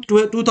issued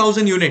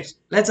 2000 units.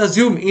 Let's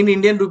assume in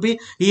Indian rupee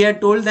he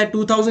had told that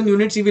 2000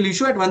 units he will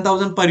issue at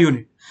 1000 per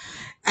unit.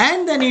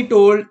 And then he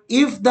told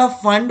if the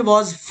fund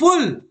was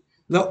full,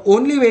 the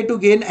only way to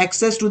gain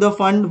access to the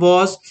fund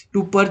was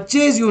to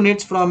purchase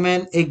units from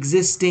an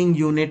existing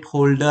unit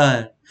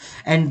holder.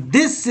 And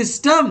this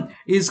system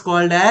is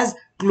called as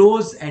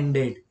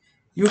close-ended.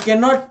 You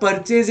cannot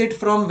purchase it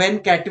from when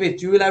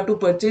Catwich. You will have to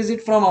purchase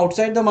it from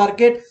outside the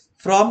market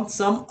from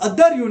some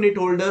other unit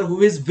holder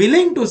who is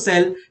willing to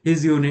sell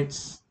his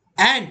units.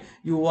 And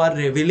you are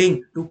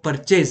willing to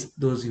purchase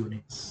those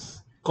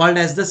units. Called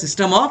as the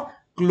system of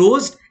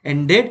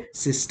closed-ended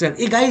system.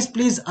 Hey guys,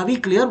 please, are we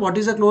clear what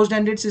is a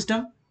closed-ended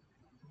system?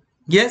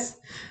 Yes.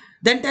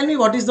 Then tell me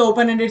what is the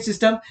open-ended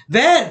system?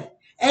 Where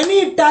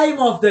any time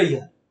of the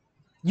year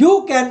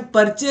you can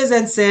purchase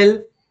and sell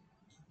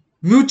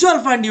mutual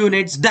fund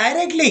units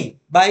directly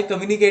by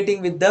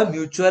communicating with the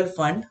mutual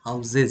fund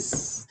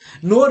houses.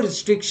 No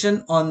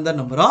restriction on the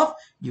number of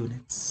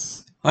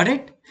units. Got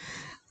it?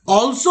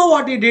 Also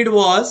what he did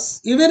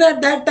was, even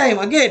at that time,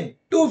 again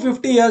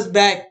 250 years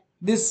back,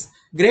 this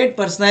great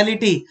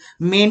personality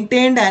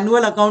maintained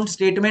annual account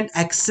statement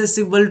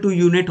accessible to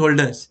unit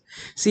holders.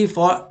 See,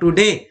 for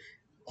today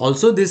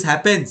also this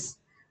happens.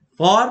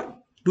 For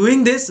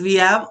doing this we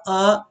have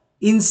a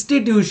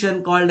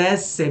institution called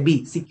as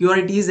SEBI,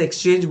 Securities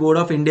Exchange Board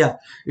of India.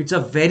 It's a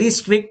very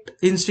strict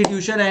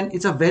institution and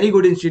it's a very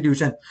good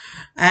institution,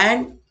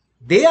 and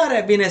they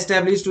have been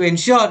established to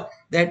ensure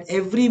that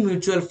every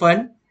mutual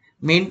fund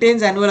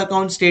maintains annual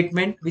account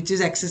statement which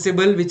is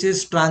accessible, which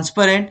is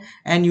transparent,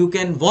 and you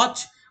can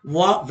watch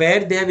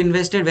where they have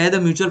invested, where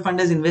the mutual fund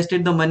has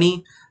invested the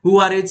money, who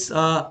are its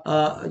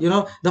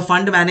the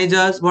fund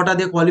managers, what are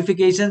their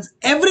qualifications.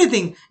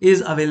 Everything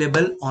is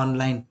available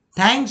online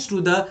thanks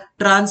to the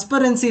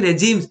transparency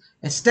regimes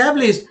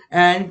established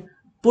and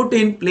put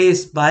in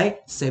place by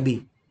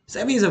SEBI.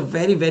 SEBI is a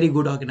very, very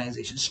good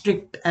organization,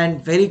 strict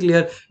and very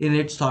clear in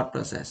its thought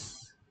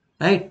process,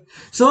 right?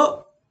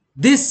 So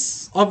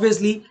this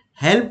obviously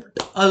helped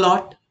a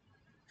lot.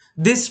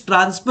 This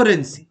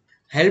transparency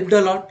helped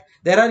a lot.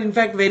 There are in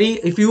fact very,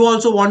 if you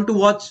also want to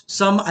watch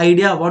some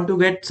idea, want to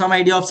get some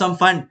idea of some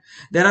fund,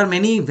 there are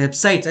many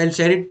websites. I'll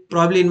share it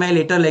probably in my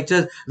later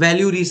lectures.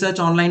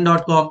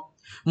 valueresearchonline.com,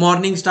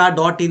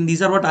 morningstar.in,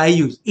 these are what I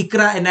use.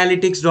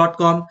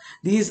 ikraanalytics.com,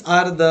 these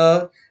are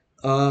the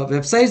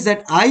websites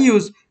that I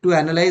use to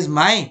analyze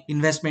my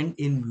investment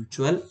in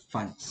mutual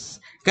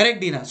funds.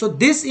 Correct, Dina? So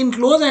this in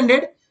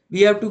close-ended,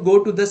 we have to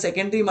go to the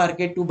secondary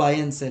market to buy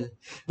and sell.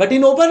 But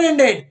in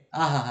open-ended,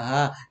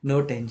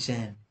 no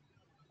tension.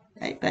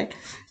 Right.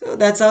 So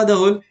that's how the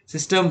whole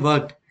system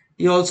worked.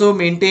 He also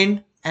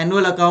maintained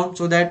annual account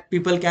so that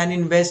people can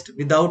invest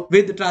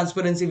with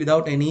transparency,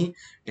 without any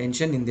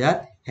tension in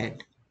their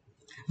head.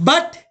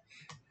 But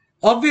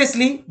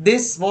obviously,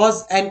 this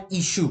was an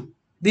issue.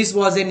 This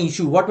was an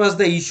issue. What was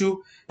the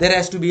issue? There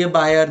has to be a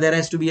buyer, there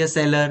has to be a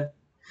seller.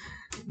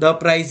 The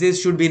prices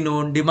should be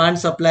known, demand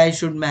supply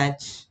should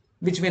match,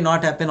 which may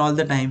not happen all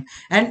the time.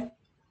 And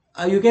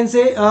you can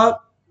say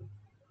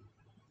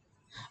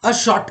a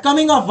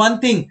shortcoming of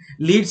one thing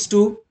leads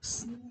to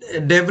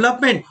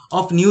development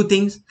of new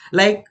things.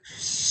 Like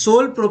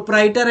sole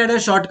proprietor had a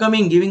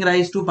shortcoming, giving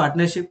rise to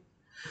partnership.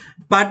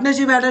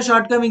 Partnership had a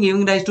shortcoming,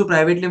 giving rise to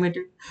private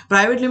limited.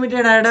 Private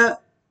limited had a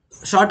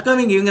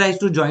shortcoming, giving rise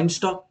to joint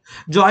stock.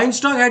 Joint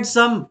stock had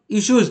some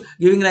issues,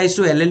 giving rise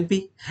to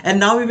LLP. And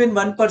now even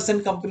one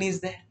person company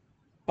is there.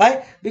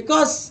 Why?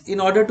 Because in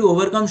order to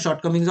overcome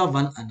shortcomings of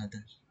one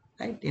another.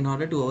 Right? In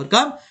order to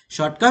overcome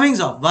shortcomings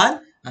of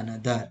one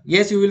another.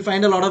 Yes, you will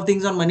find a lot of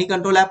things on Money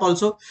Control app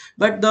also.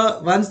 But the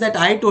ones that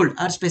I told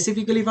are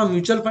specifically for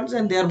mutual funds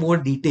and they are more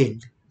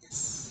detailed.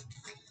 Yes.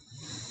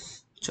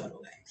 Chalo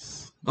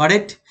guys. Got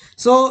it?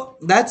 So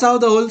that's how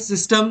the whole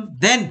system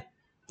then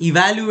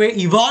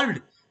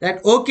evolved.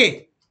 That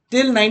okay,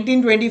 till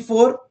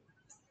 1924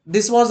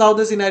 this was how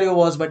the scenario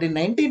was, but in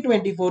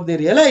 1924 they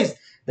realized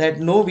that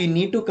no, we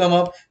need to come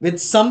up with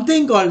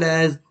something called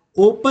as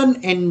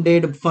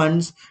open-ended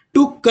funds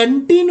to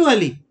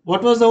continually,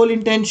 what was the whole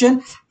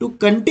intention? To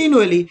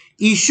continually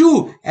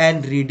issue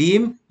and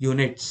redeem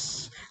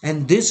units.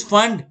 And this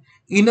fund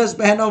in a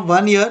span of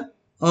 1 year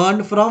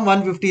earned from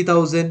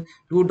 150,000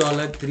 to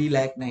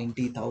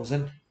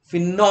 $390,000.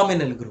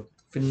 Phenomenal growth.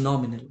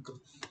 Phenomenal growth.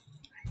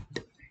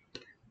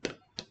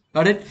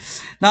 Got it?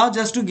 Now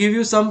just to give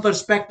you some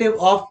perspective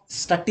of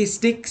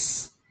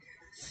statistics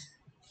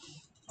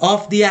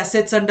of the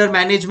assets under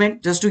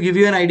management, just to give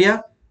you an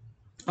idea.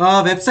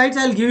 Websites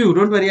I'll give you,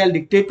 don't worry, I'll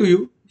dictate to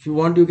you. If you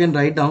want, you can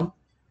write down.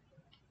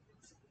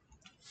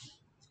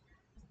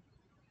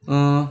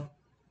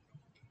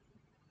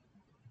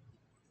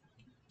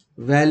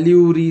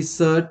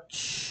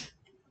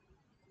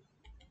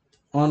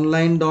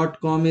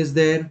 Valueresearchonline.com is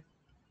there.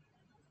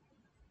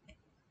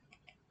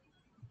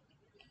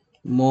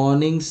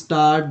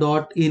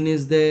 Morningstar.in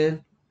is there.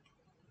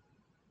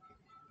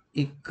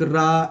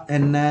 ICRA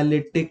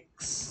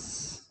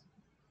Analytics.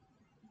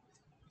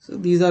 So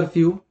these are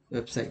few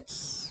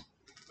websites.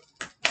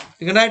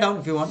 You can write down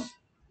if you want.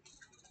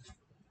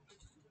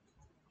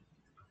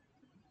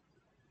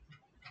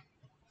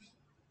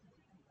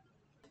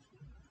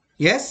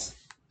 Yes,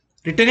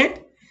 written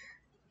it.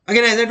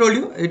 Again, as I told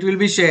you, it will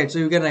be shared, so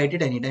you can write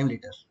it anytime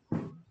later.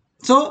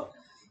 So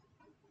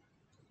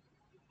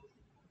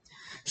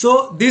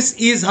this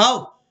is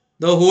how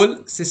the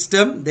whole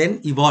system then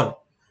evolved.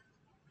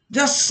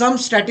 Just some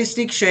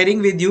statistics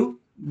sharing with you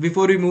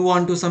before we move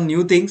on to some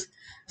new things.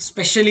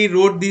 Especially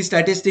wrote these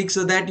statistics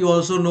so that you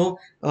also know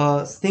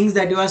things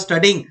that you are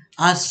studying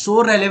are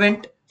so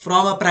relevant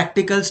from a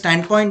practical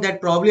standpoint that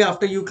probably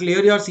after you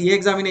clear your CA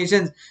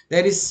examinations,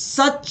 there is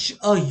such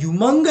a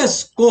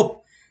humongous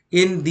scope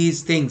in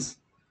these things.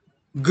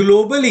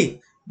 Globally,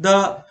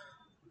 the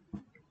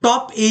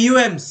top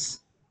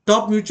AUMs,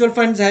 top mutual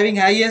funds having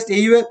highest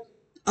AUM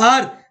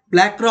are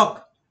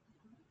BlackRock,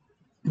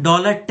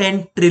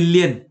 $10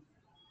 trillion.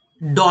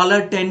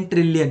 $10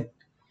 trillion.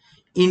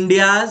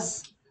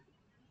 India's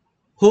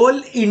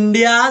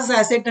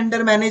asset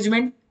under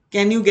management,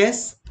 can you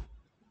guess?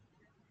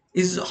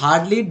 Is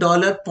hardly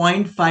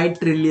 $0.5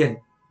 trillion.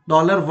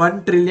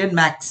 $1 trillion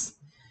max.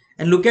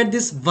 And look at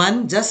this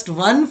just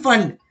one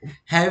fund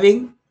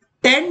having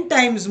 10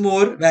 times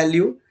more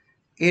value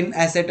in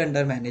asset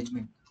under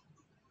management.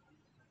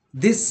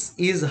 This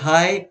is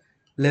high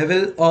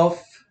level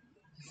of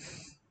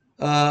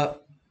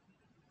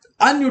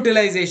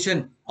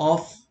unutilization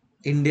of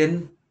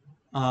Indian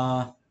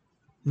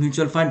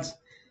mutual funds.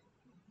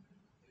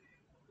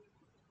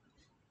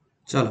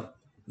 Chalo.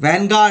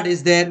 Vanguard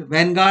is there.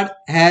 Vanguard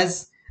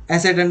has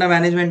asset under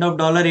management of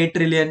 $8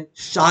 trillion.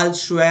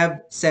 Charles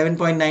Schwab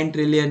 7.9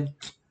 trillion.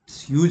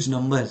 It's huge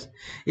numbers.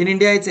 In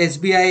India, it's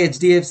SBI,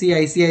 HDFC,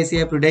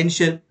 ICICI,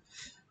 Prudential,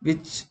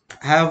 which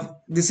have,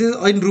 this is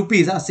in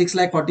rupees,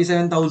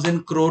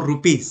 6,47,000 crore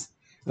rupees.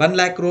 1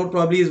 lakh crore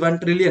probably is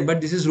 1 trillion,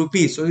 but this is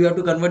rupees. So you have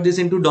to convert this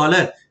into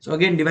dollar. So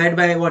again, divide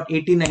by what,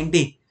 80,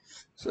 90.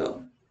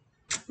 So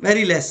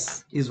very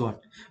less is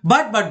what.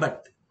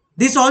 But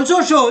this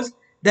also shows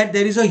that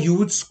there is a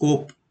huge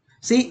scope.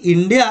 See,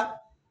 India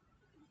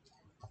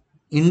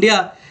in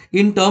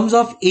terms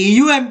of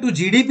AUM to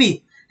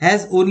GDP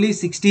has only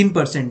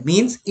 16%.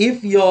 Means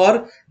if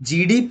your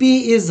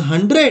GDP is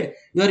 100,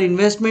 your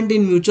investment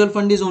in mutual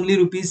fund is only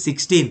rupees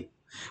 16.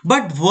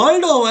 But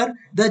world over,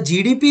 the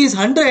GDP is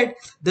 100,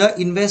 the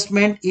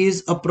investment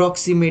is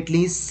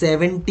approximately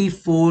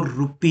 74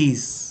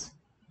 rupees.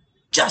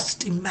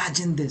 Just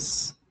imagine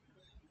this.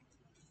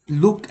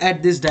 Look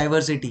at this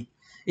diversity.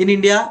 In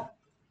India,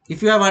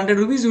 if you have 100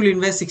 rupees, you will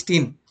invest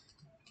 16.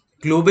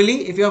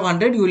 Globally, if you have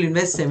 100, you will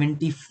invest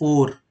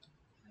 74.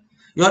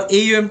 Your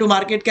AUM to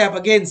market cap,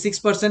 again,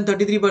 6%,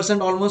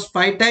 33%, almost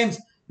 5 times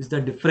is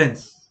the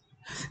difference.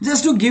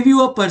 Just to give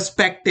you a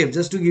perspective,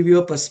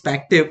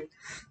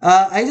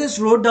 I just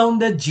wrote down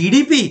the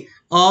GDP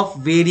of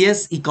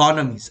various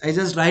economies. I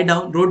just wrote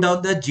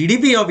down the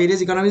GDP of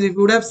various economies. If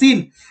you would have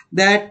seen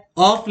that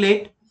of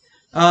late,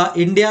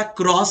 India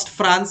crossed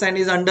France and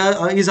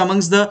is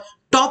amongst the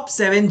top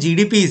 7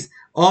 GDPs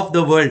of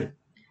the world.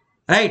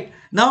 Right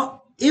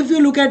now, if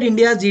you look at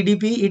India's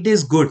GDP, it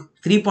is good,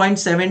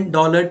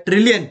 $3.7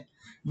 trillion.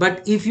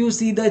 But if you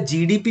see the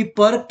GDP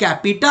per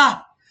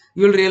capita,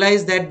 you will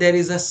realize that there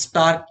is a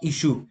stark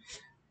issue.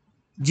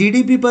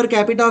 GDP per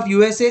capita of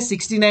USA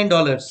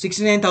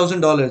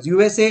 $69,000.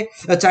 USA,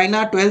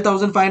 China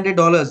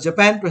 $12,500.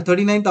 Japan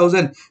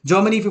 $39,000.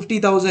 Germany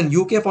 $50,000.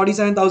 UK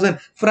 $47,000.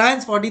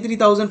 France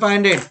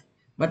 $43,500.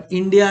 But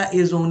India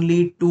is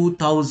only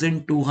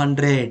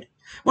 $2,200.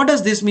 What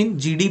does this mean?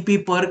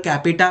 GDP per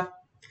capita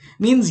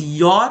means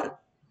your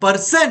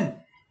person,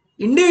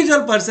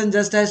 individual person,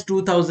 just has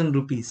 2,000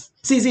 rupees.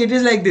 See, it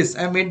is like this.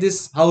 I made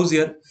this house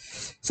here.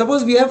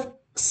 Suppose we have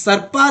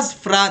surpassed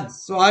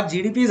France. So our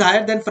GDP is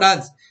higher than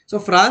France. So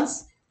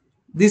France,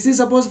 this is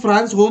suppose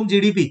France home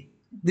GDP.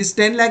 This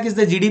 10 lakh is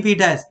the GDP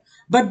it has.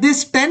 But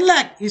this 10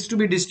 lakh is to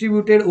be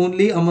distributed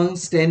only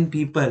amongst 10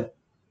 people.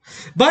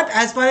 But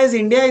as far as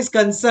India is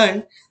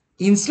concerned,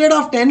 instead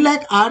of 10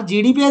 lakh, our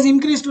GDP has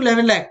increased to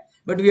 11 lakh.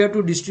 But we have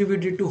to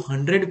distribute it to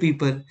 100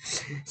 people.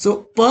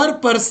 So per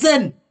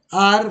person,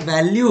 our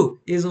value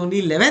is only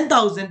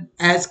 11,000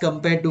 as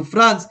compared to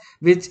France,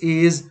 which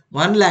is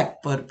 1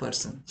 lakh per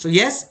person. So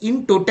yes,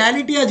 in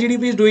totality, our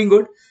GDP is doing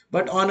good.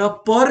 But on a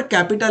per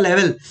capita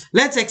level,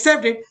 let's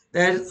accept it,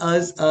 there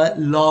is a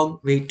long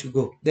way to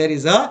go.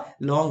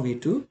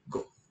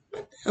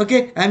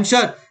 Okay, I'm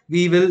sure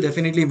we will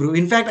definitely improve.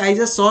 In fact, I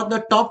just saw the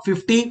top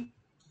 50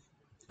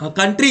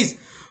 countries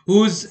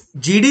whose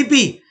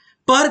GDP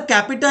per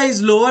capita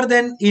is lower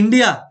than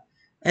India.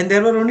 And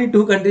there were only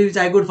 2 countries which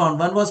I could find.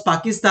 One was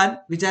Pakistan,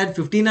 which had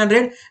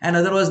 1,500, and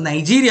other was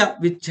Nigeria,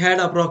 which had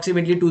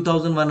approximately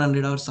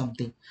 2,100 or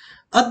something.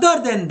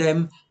 Other than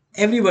them,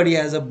 everybody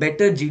has a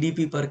better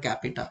GDP per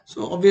capita.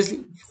 So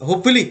obviously,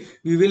 hopefully,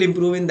 we will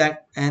improve in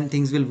that and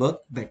things will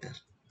work better.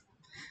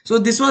 So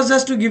this was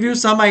just to give you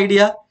some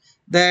idea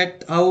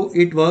that how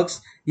it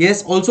works.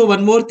 Yes, also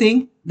one more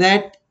thing,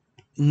 that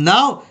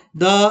now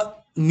the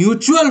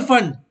mutual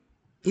fund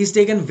is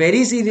taken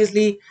very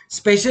seriously,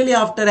 especially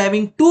after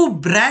having two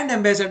brand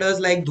ambassadors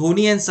like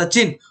Dhoni and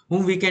Sachin,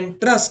 whom we can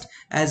trust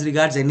as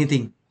regards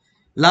anything.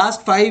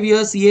 Last 5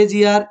 years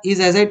CAGR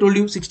is, as I told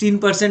you,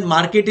 16%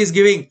 market is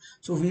giving.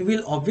 So we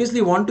will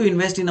obviously want to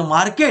invest in a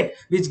market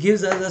which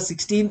gives us a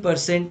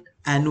 16%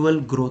 annual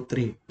growth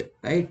rate,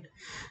 right?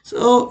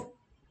 So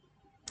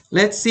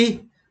let's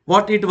see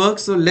what it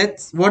works. So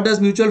what does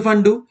mutual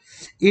fund do?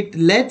 It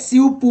lets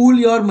you pool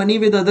your money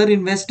with other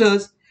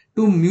investors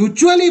to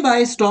mutually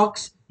buy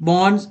stocks,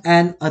 bonds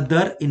and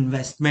other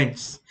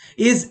investments.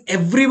 Is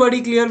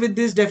everybody clear with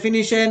this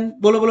definition?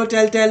 Bolo bolo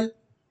tell.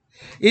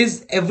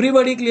 Is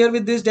everybody clear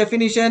with this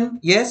definition?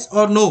 Yes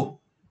or no?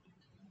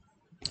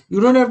 You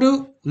don't have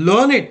to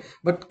learn it,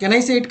 but can I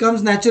say it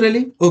comes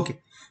naturally? Okay.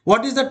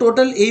 What is the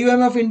total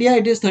AUM of India?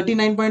 It is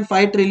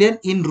 39.5 trillion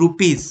in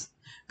rupees.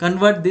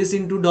 Convert this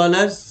into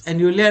dollars and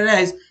you will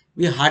realize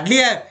we hardly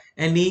have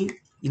any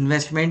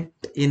investment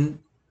in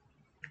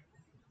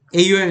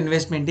AUM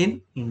investment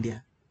in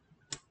India.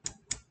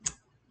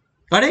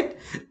 Got it?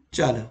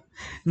 Chalo.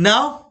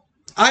 Now,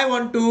 I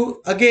want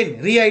to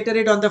again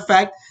reiterate on the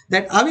fact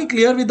that are we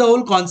clear with the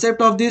whole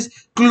concept of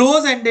this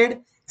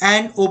close-ended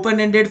and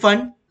open-ended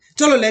fund?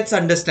 Chalo, let's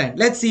understand.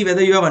 Let's see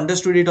whether you have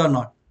understood it or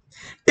not.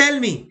 Tell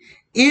me,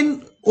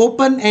 in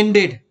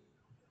open-ended,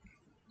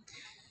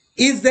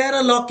 is there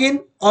a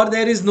lock-in or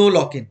there is no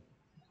lock-in?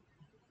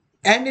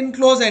 And in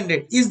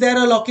close-ended, is there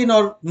a lock-in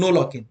or no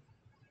lock-in?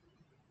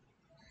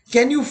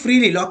 Can you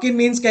freely, lock-in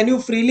means can you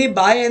freely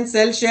buy and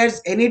sell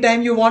shares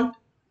anytime you want?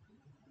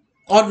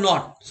 Or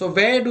not. So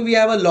where do we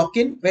have a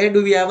lock-in? Where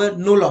do we have a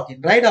no lock-in?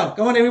 Write down.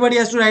 Come on, everybody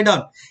has to write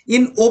down.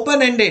 In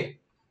open-ended,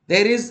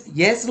 there is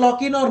yes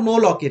lock-in or no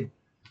lock-in.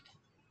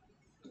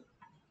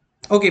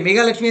 Okay,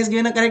 Megha Lakshmi has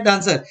given a correct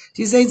answer.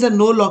 She says a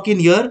no lock-in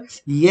here,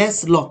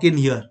 yes lock-in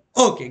here.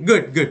 Okay,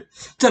 good.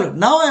 Chalo,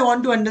 now I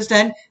want to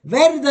understand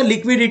where the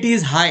liquidity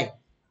is high.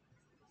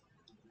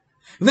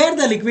 Where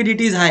the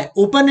liquidity is high,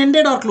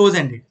 open-ended or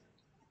close-ended?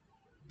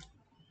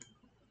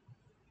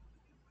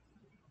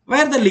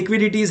 Where the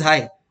liquidity is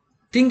high?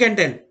 Think and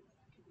tell.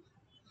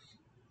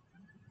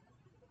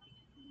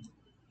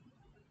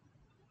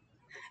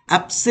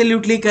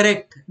 Absolutely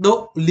correct.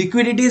 Though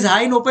liquidity is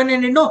high in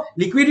open-ended, no.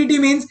 Liquidity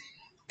means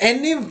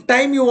any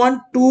time you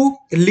want to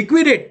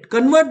liquidate,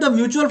 convert the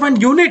mutual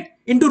fund unit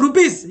into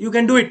rupees, you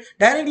can do it.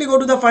 Directly go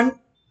to the fund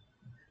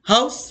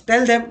house,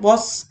 tell them,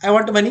 boss, I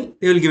want money,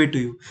 they will give it to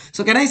you.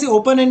 So can I say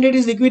open-ended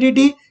is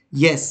liquidity?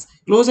 Yes.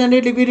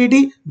 Close-ended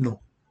liquidity?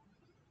 No.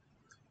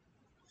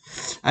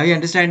 Are we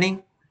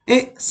understanding?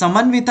 Hey,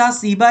 Samanvita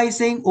Siba is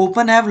saying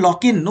open have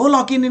lock-in. No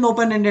lock-in in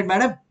open-ended,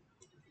 madam.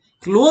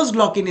 Closed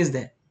lock-in is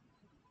there.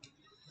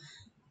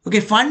 Okay,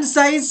 fund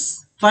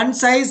size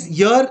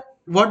here,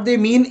 what they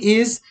mean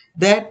is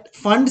that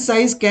fund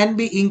size can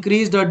be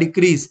increased or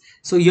decreased.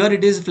 So here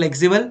it is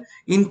flexible.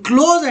 In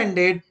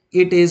close-ended,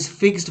 it is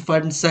fixed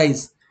fund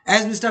size.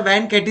 As Mr.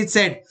 Van Ketich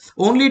said,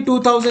 only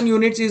 2000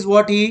 units is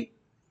what he...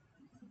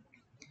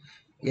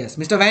 Yes,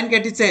 Mr. Van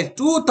Ketich says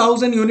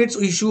 2000 units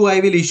issue I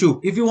will issue.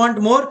 If you want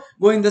more,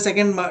 go in the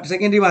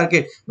secondary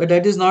market. But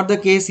that is not the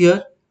case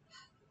here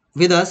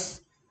with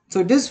us. So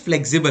it is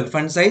flexible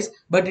fund size,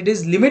 but it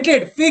is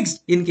limited,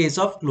 fixed in case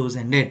of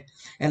close-ended.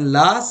 And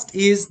last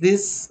is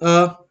this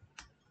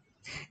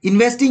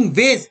investing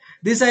ways.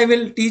 This I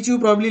will teach you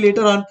probably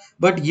later on,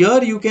 but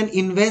here you can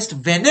invest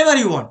whenever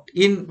you want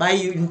by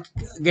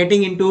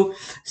getting into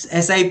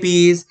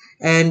SIPs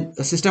and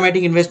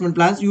systematic investment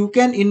plans. You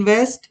can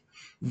invest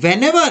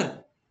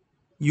whenever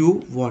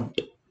you want,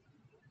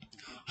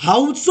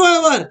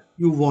 howsoever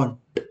you want.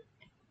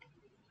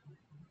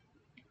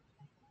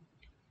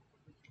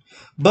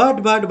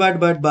 But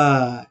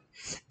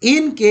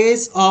in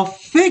case of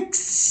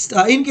fixed,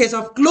 in case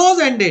of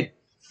close-ended,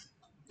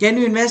 can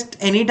you invest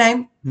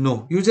anytime?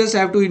 No, you just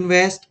have to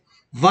invest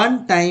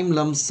one time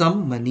lump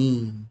sum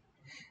money.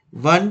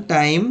 One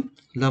time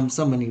lump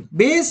sum money.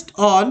 Based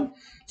on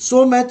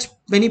so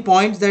many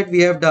points that we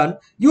have done,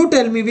 you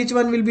tell me which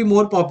one will be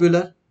more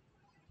popular.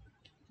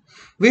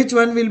 Which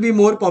one will be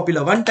more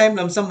popular? One time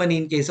lump sum money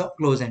in case of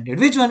close-ended.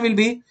 Which one will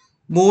be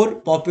more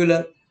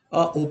popular?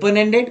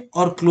 Open-ended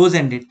or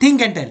close-ended?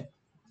 Think and tell.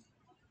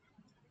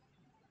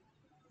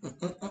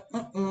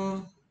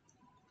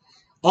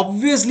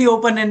 Obviously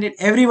open-ended.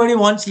 Everybody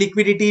wants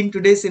liquidity in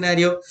today's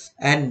scenario,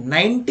 and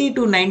 90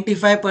 to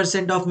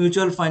 95% of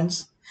mutual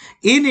funds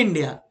in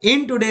India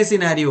in today's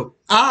scenario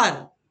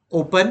are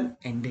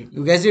open-ended.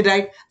 You guessed it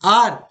right,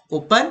 are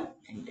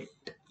open-ended.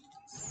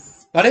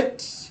 Got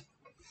it?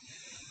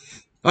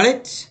 Got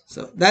it?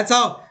 So that's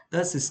how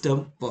the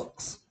system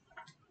works.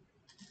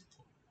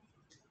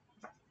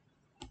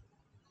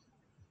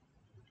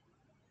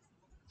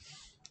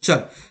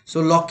 Sure.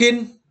 So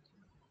lock-in,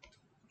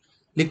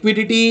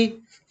 liquidity,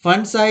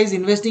 fund size,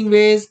 investing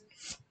ways,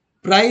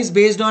 price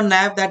based on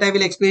NAV, that I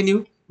will explain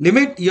you.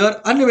 Limit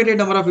here, unlimited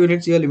number of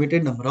units, here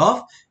limited number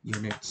of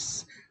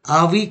units.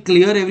 Are we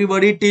clear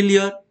everybody till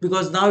here?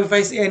 Because now if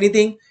I say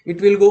anything, it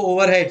will go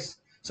overheads.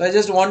 So I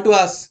just want to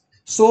ask,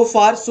 so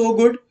far so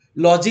good,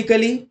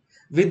 logically,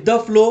 with the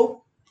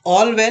flow?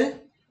 All well?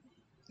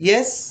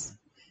 Yes.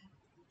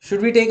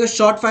 Should we take a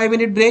short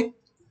 5-minute break,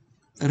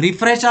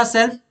 refresh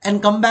ourselves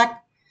and come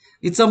back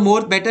with some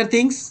more better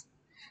things?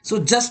 So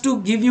just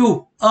to give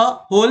you a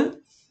whole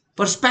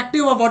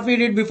perspective of what we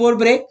did before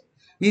break,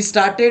 we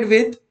started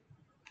with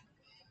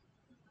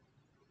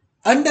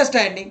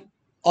understanding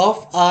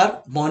of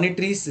our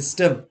monetary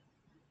system,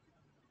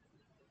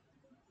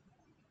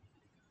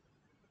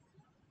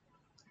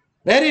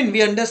 wherein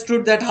we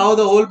understood that how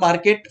the whole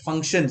market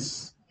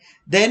functions.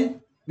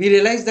 Then we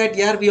realized that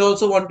yeah, we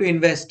also want to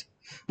invest,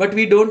 but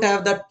we don't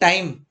have the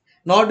time,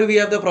 nor do we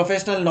have the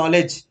professional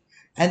knowledge.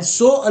 And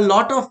so a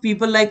lot of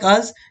people like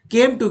us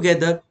came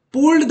together,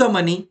 pooled the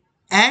money,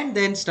 and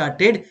then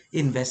started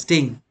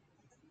investing.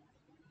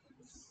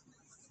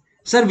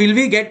 Sir, will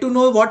we get to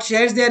know what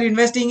shares they are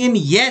investing in?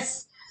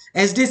 Yes.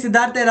 SD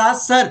Siddharth had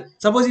asked, sir,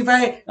 suppose if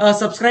I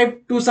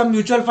subscribe to some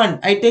mutual fund,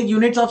 I take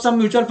units of some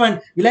mutual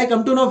fund, will I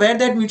come to know where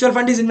that mutual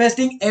fund is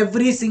investing?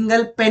 Every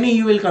single penny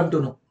you will come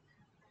to know.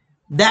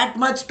 That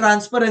much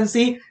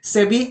transparency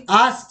SEBI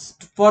asks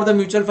for the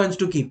mutual funds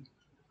to keep.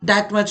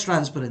 That much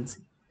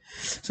transparency.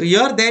 So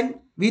here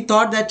then we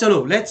thought that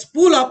chalo, let's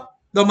pool up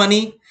the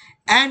money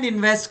and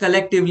invest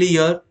collectively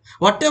here.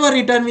 Whatever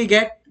return we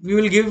get, we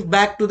will give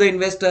back to the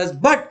investors,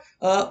 but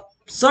a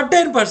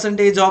certain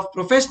percentage of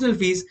professional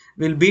fees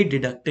will be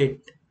deducted.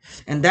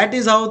 And that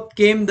is how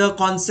came the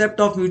concept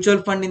of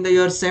mutual fund in the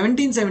year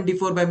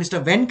 1774 by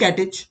Mr.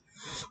 Webucate,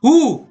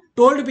 who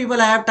told people,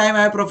 I have time,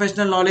 I have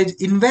professional knowledge,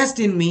 invest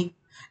in me,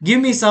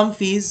 give me some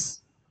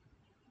fees,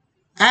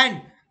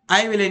 and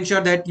I will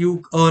ensure that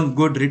you earn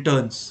good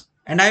returns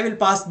and I will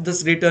pass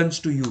this returns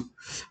to you.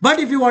 But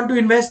if you want to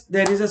invest,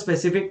 there is a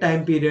specific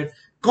time period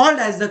called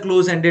as the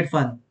close-ended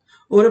fund.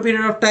 Over a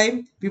period of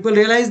time, people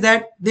realize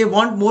that they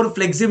want more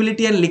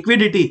flexibility and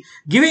liquidity,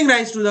 giving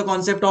rise to the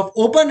concept of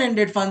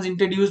open-ended funds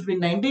introduced in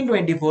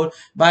 1924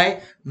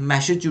 by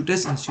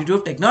Massachusetts Institute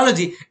of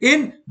Technology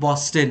in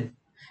Boston.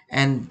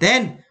 And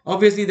then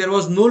obviously there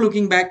was no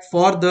looking back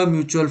for the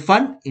mutual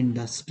fund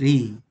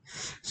industry.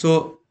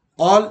 So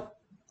all,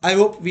 I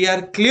hope we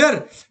are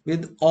clear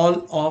with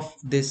all of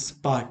this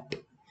part.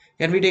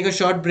 Can we take a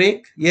short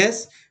break?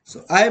 Yes.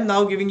 So I am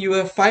now giving you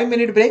a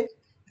 5-minute break,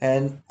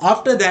 and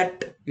after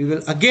that we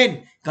will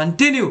again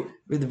continue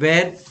with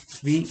where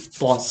we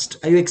paused.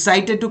 Are you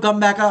excited to come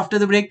back after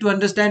the break to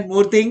understand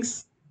more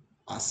things?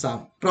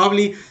 Awesome.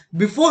 Probably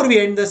before we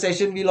end the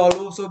session, we'll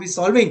also be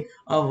solving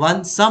a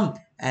one sum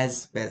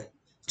as well.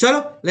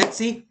 Chalo, let's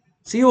see.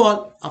 See you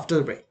all after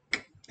the break.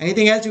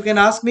 Anything else you can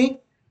ask me,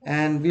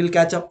 and we'll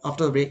catch up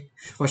after the break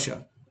for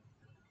sure.